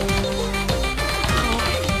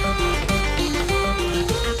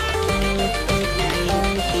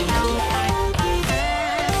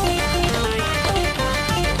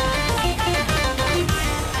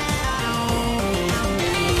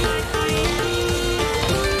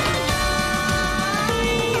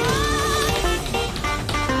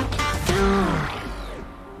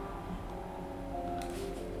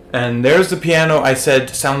 And there's the piano I said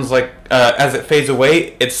sounds like, as it fades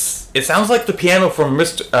away, it sounds like the piano from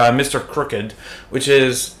Mr. Crooked, which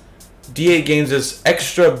is DA Games'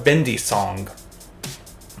 Extra Bendy song.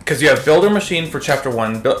 Because you have Builder Machine for Chapter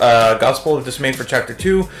 1, Gospel of Dismay for Chapter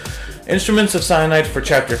 2, Instruments of Cyanide for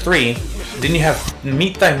Chapter 3, then you have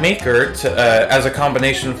Meet Thy Maker as a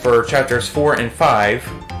combination for Chapters 4 and 5,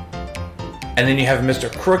 and then you have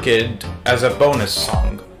Mr. Crooked as a bonus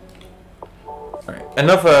song. Alright,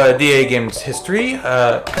 enough DA Games history.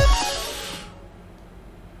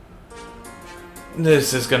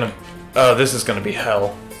 This is gonna be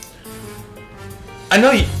hell. I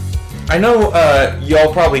know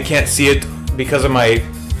y'all probably can't see it because of my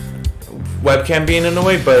webcam being in the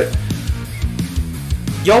way, but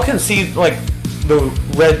y'all can see like the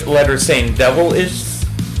red letters saying devil is.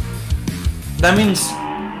 That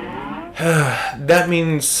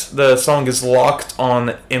means the song is locked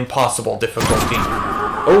on impossible difficulty.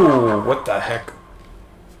 Oh, what the heck?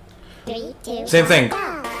 3, 2, Same thing.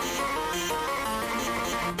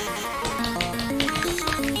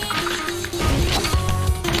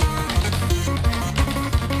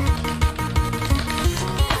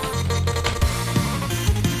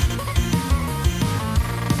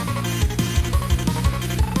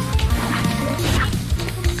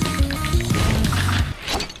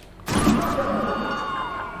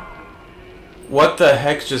 What the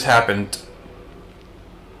heck just happened?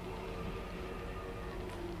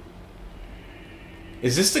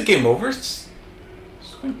 Is this the game over?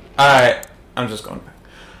 I'm just going back.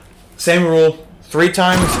 Same rule, 3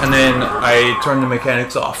 times, and then I turn the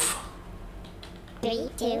mechanics off. 3,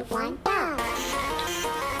 2, 1, go!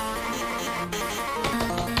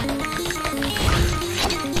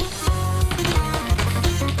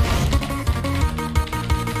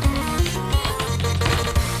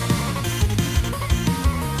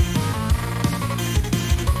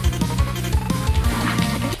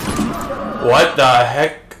 What the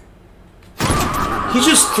heck? He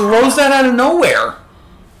just throws that out of nowhere.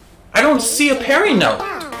 I don't see a parry note.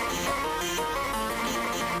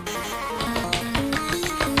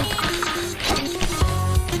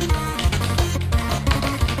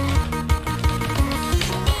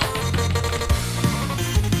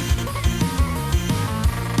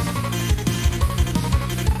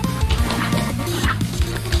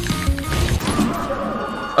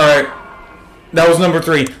 Alright. That was number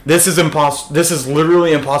 3. This is impossible. This is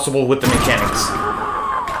literally impossible with the mechanics.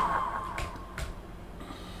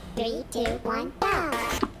 3, 2, 1, go!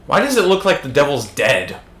 Why does it look like the devil's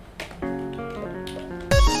dead?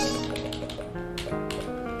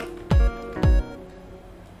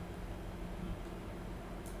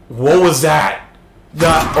 What was that?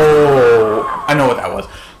 Oh, I know what that was.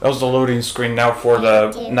 That was the loading screen now for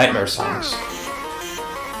the Nightmare songs.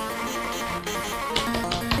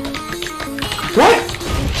 What?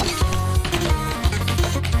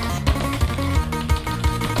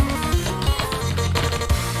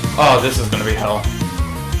 Oh, this is gonna be hell.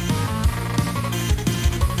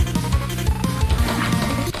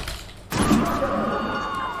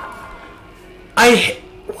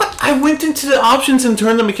 What? I went into the options and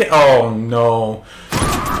turned the mechanic. Oh no.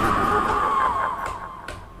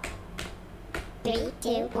 3,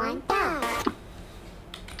 2, 1, go!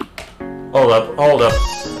 Hold up, hold up.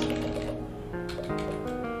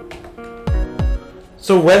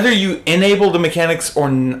 So whether you enable the mechanics or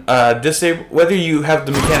disable, whether you have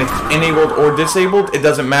the mechanics enabled or disabled, it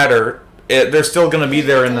doesn't matter. They're still gonna be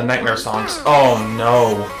there in the Nightmare songs. Oh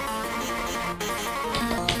no.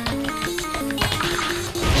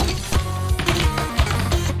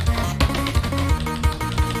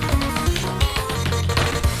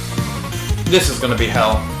 This is gonna be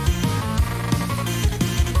hell.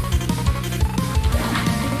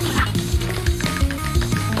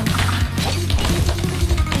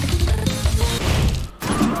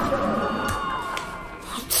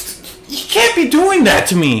 You can't be doing that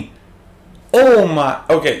to me! Oh my...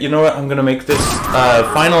 Okay, you know what? I'm gonna make this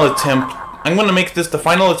final attempt. I'm gonna make this the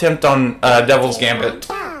final attempt on Devil's Gambit.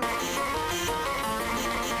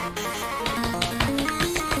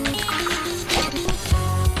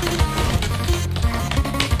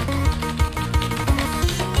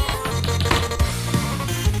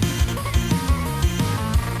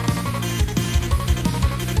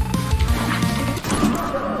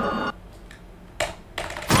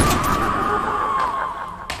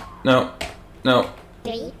 No. No.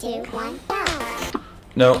 3, 2, 1, go.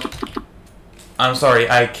 No. I'm sorry,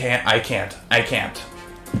 I can't.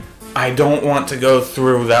 I don't want to go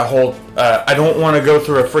through that whole, I don't want to go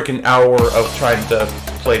through a freaking hour of trying to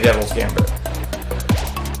play Devil's Gambit.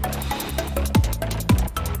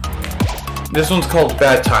 This one's called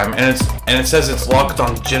Bad Time, and it says it's locked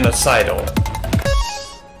on genocidal.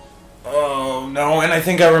 Oh no, and I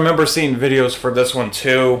think I remember seeing videos for this one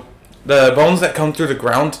too. The bones that come through the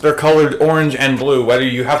ground, they're colored orange and blue, whether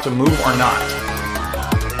you have to move or not.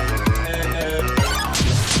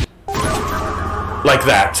 Like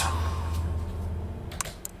that.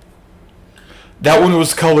 That one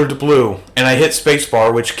was colored blue, and I hit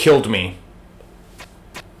spacebar, which killed me.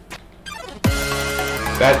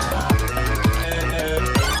 That...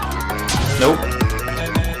 Nope.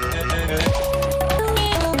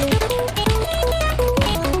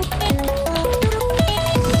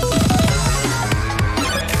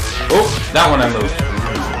 Oh, that one I moved.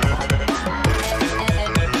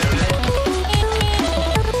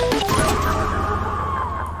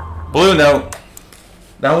 Blue note.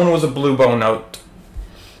 That one was a blue bone note.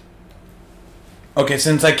 Okay,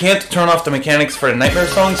 since I can't turn off the mechanics for the Nightmare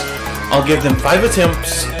songs, I'll give them 5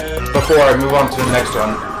 attempts before I move on to the next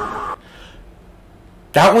one.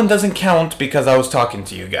 That one doesn't count because I was talking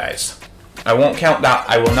to you guys. I won't count that.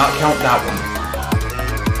 I will not count that one.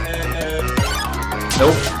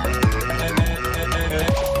 Nope.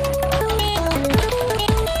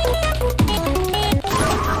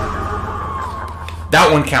 That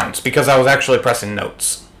one counts, because I was actually pressing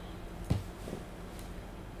notes.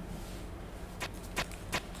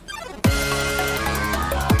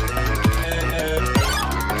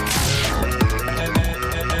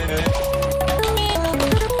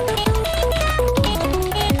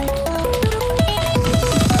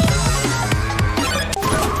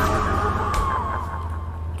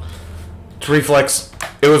 It's reflex.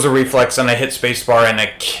 It was a reflex, and I hit spacebar, and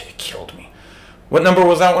it killed me. What number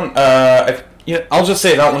was that one? Yeah, I'll just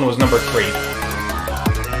say that one was number 3.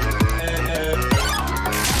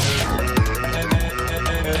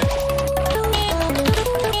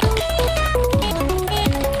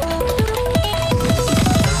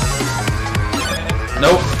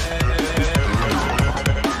 Nope.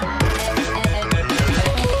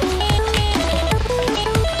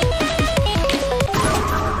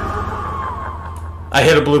 I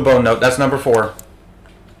hit a blue bone note. That's number 4.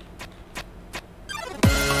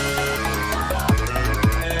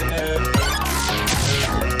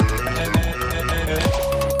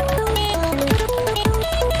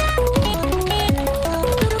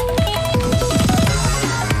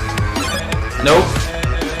 Nope.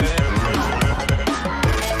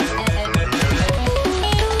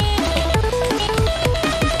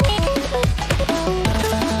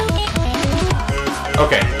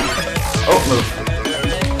 Okay. Oh, move.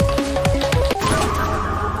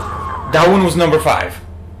 That one was number 5.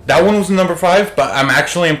 That one was number 5, but I'm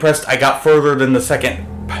actually impressed I got further than the second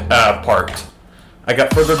part. I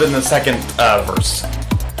got further than the second verse.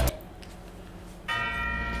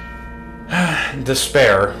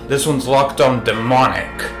 Despair. This one's locked on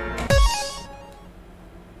demonic.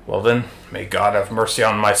 Well then, may God have mercy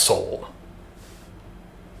on my soul.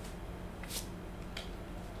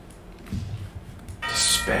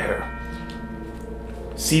 Despair.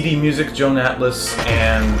 CD Music, Joan Atlas,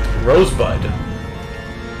 and Rosebud.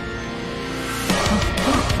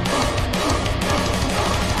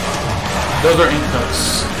 Those are ink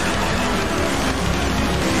notes.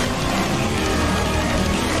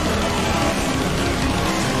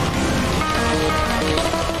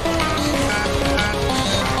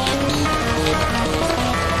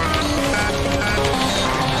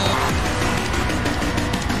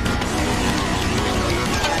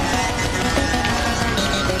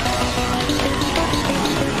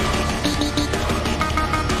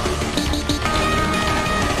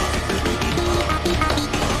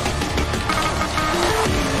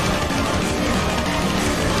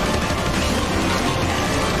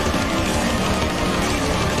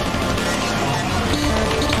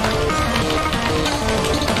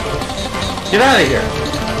 Get out of here.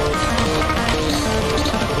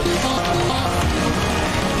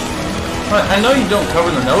 I know you don't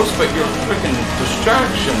cover the notes, but you're a freaking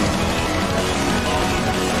distraction.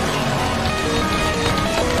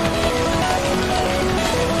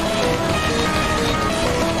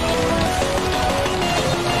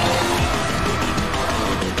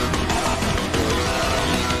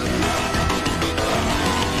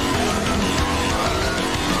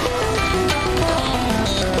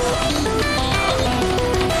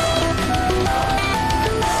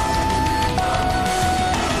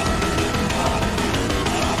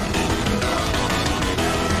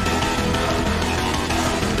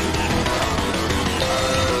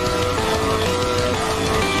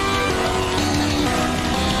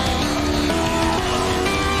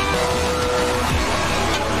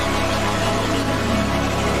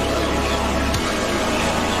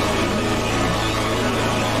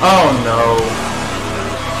 Oh no.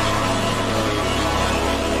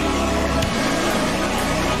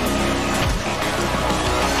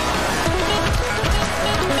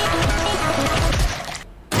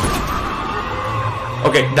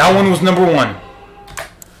 Okay, that one was number 1.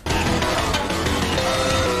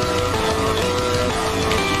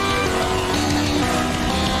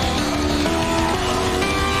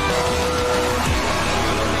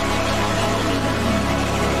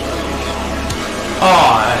 Oh,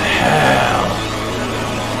 hell.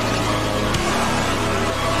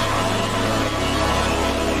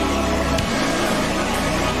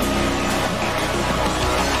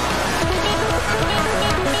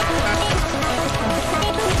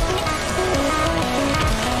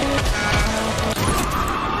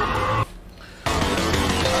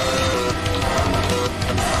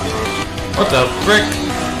 What the frick?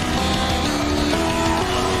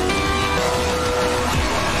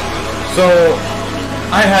 So,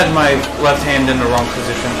 I had my left hand in the wrong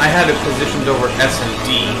position. I had it positioned over S and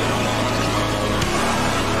D.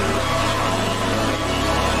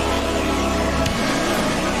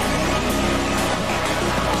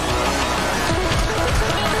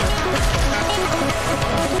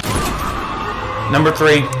 Number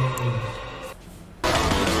 3.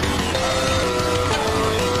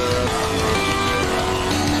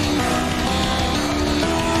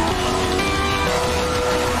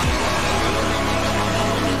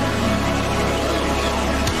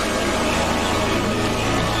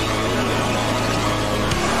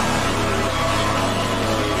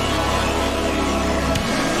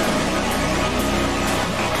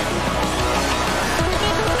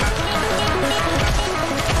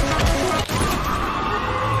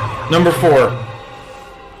 Number 4.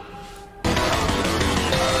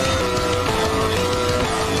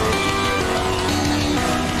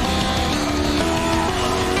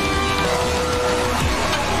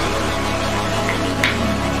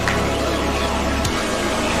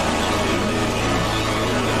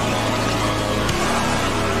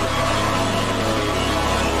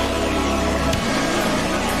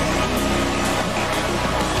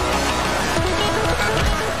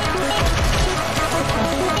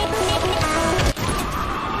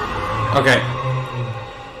 Okay.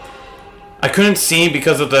 I couldn't see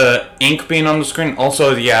because of the ink being on the screen.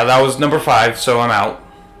 Also, yeah, that was number 5, so I'm out.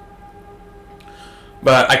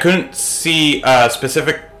 But I couldn't see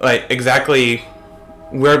specific, like, exactly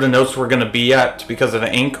where the notes were going to be at because of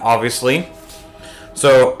the ink, obviously.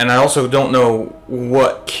 So, and I also don't know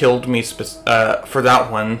what killed me for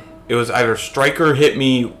that one. It was either Striker hit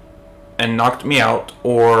me and knocked me out,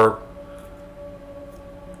 or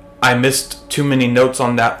I missed too many notes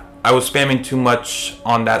on that. I was spamming too much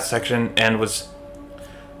on that section and was...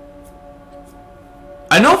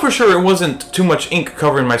 I know for sure it wasn't too much ink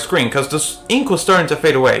covering my screen because the ink was starting to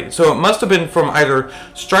fade away. So it must have been from either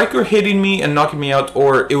Striker hitting me and knocking me out,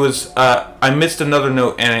 or it was I missed another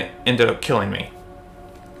note and it ended up killing me.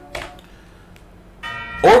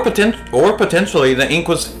 Or potentially the ink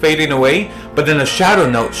was fading away, but then a shadow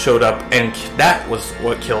note showed up and that was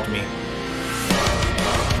what killed me.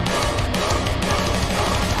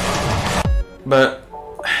 But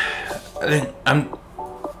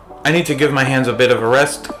I need to give my hands a bit of a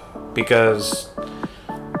rest because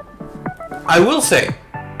I will say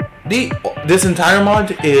this entire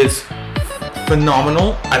mod is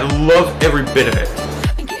phenomenal. I love every bit of it.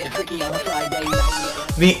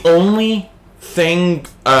 The only thing,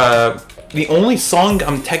 the only song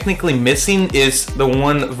I'm technically missing is the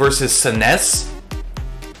one versus Siness.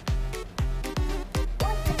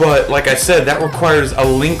 But, like I said, that requires a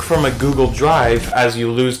link from a Google Drive as you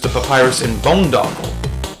lose the Papyrus and Boondoggle.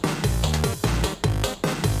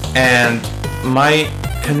 And my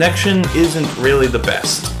connection isn't really the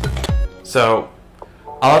best. So,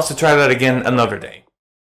 I'll have to try that again another day.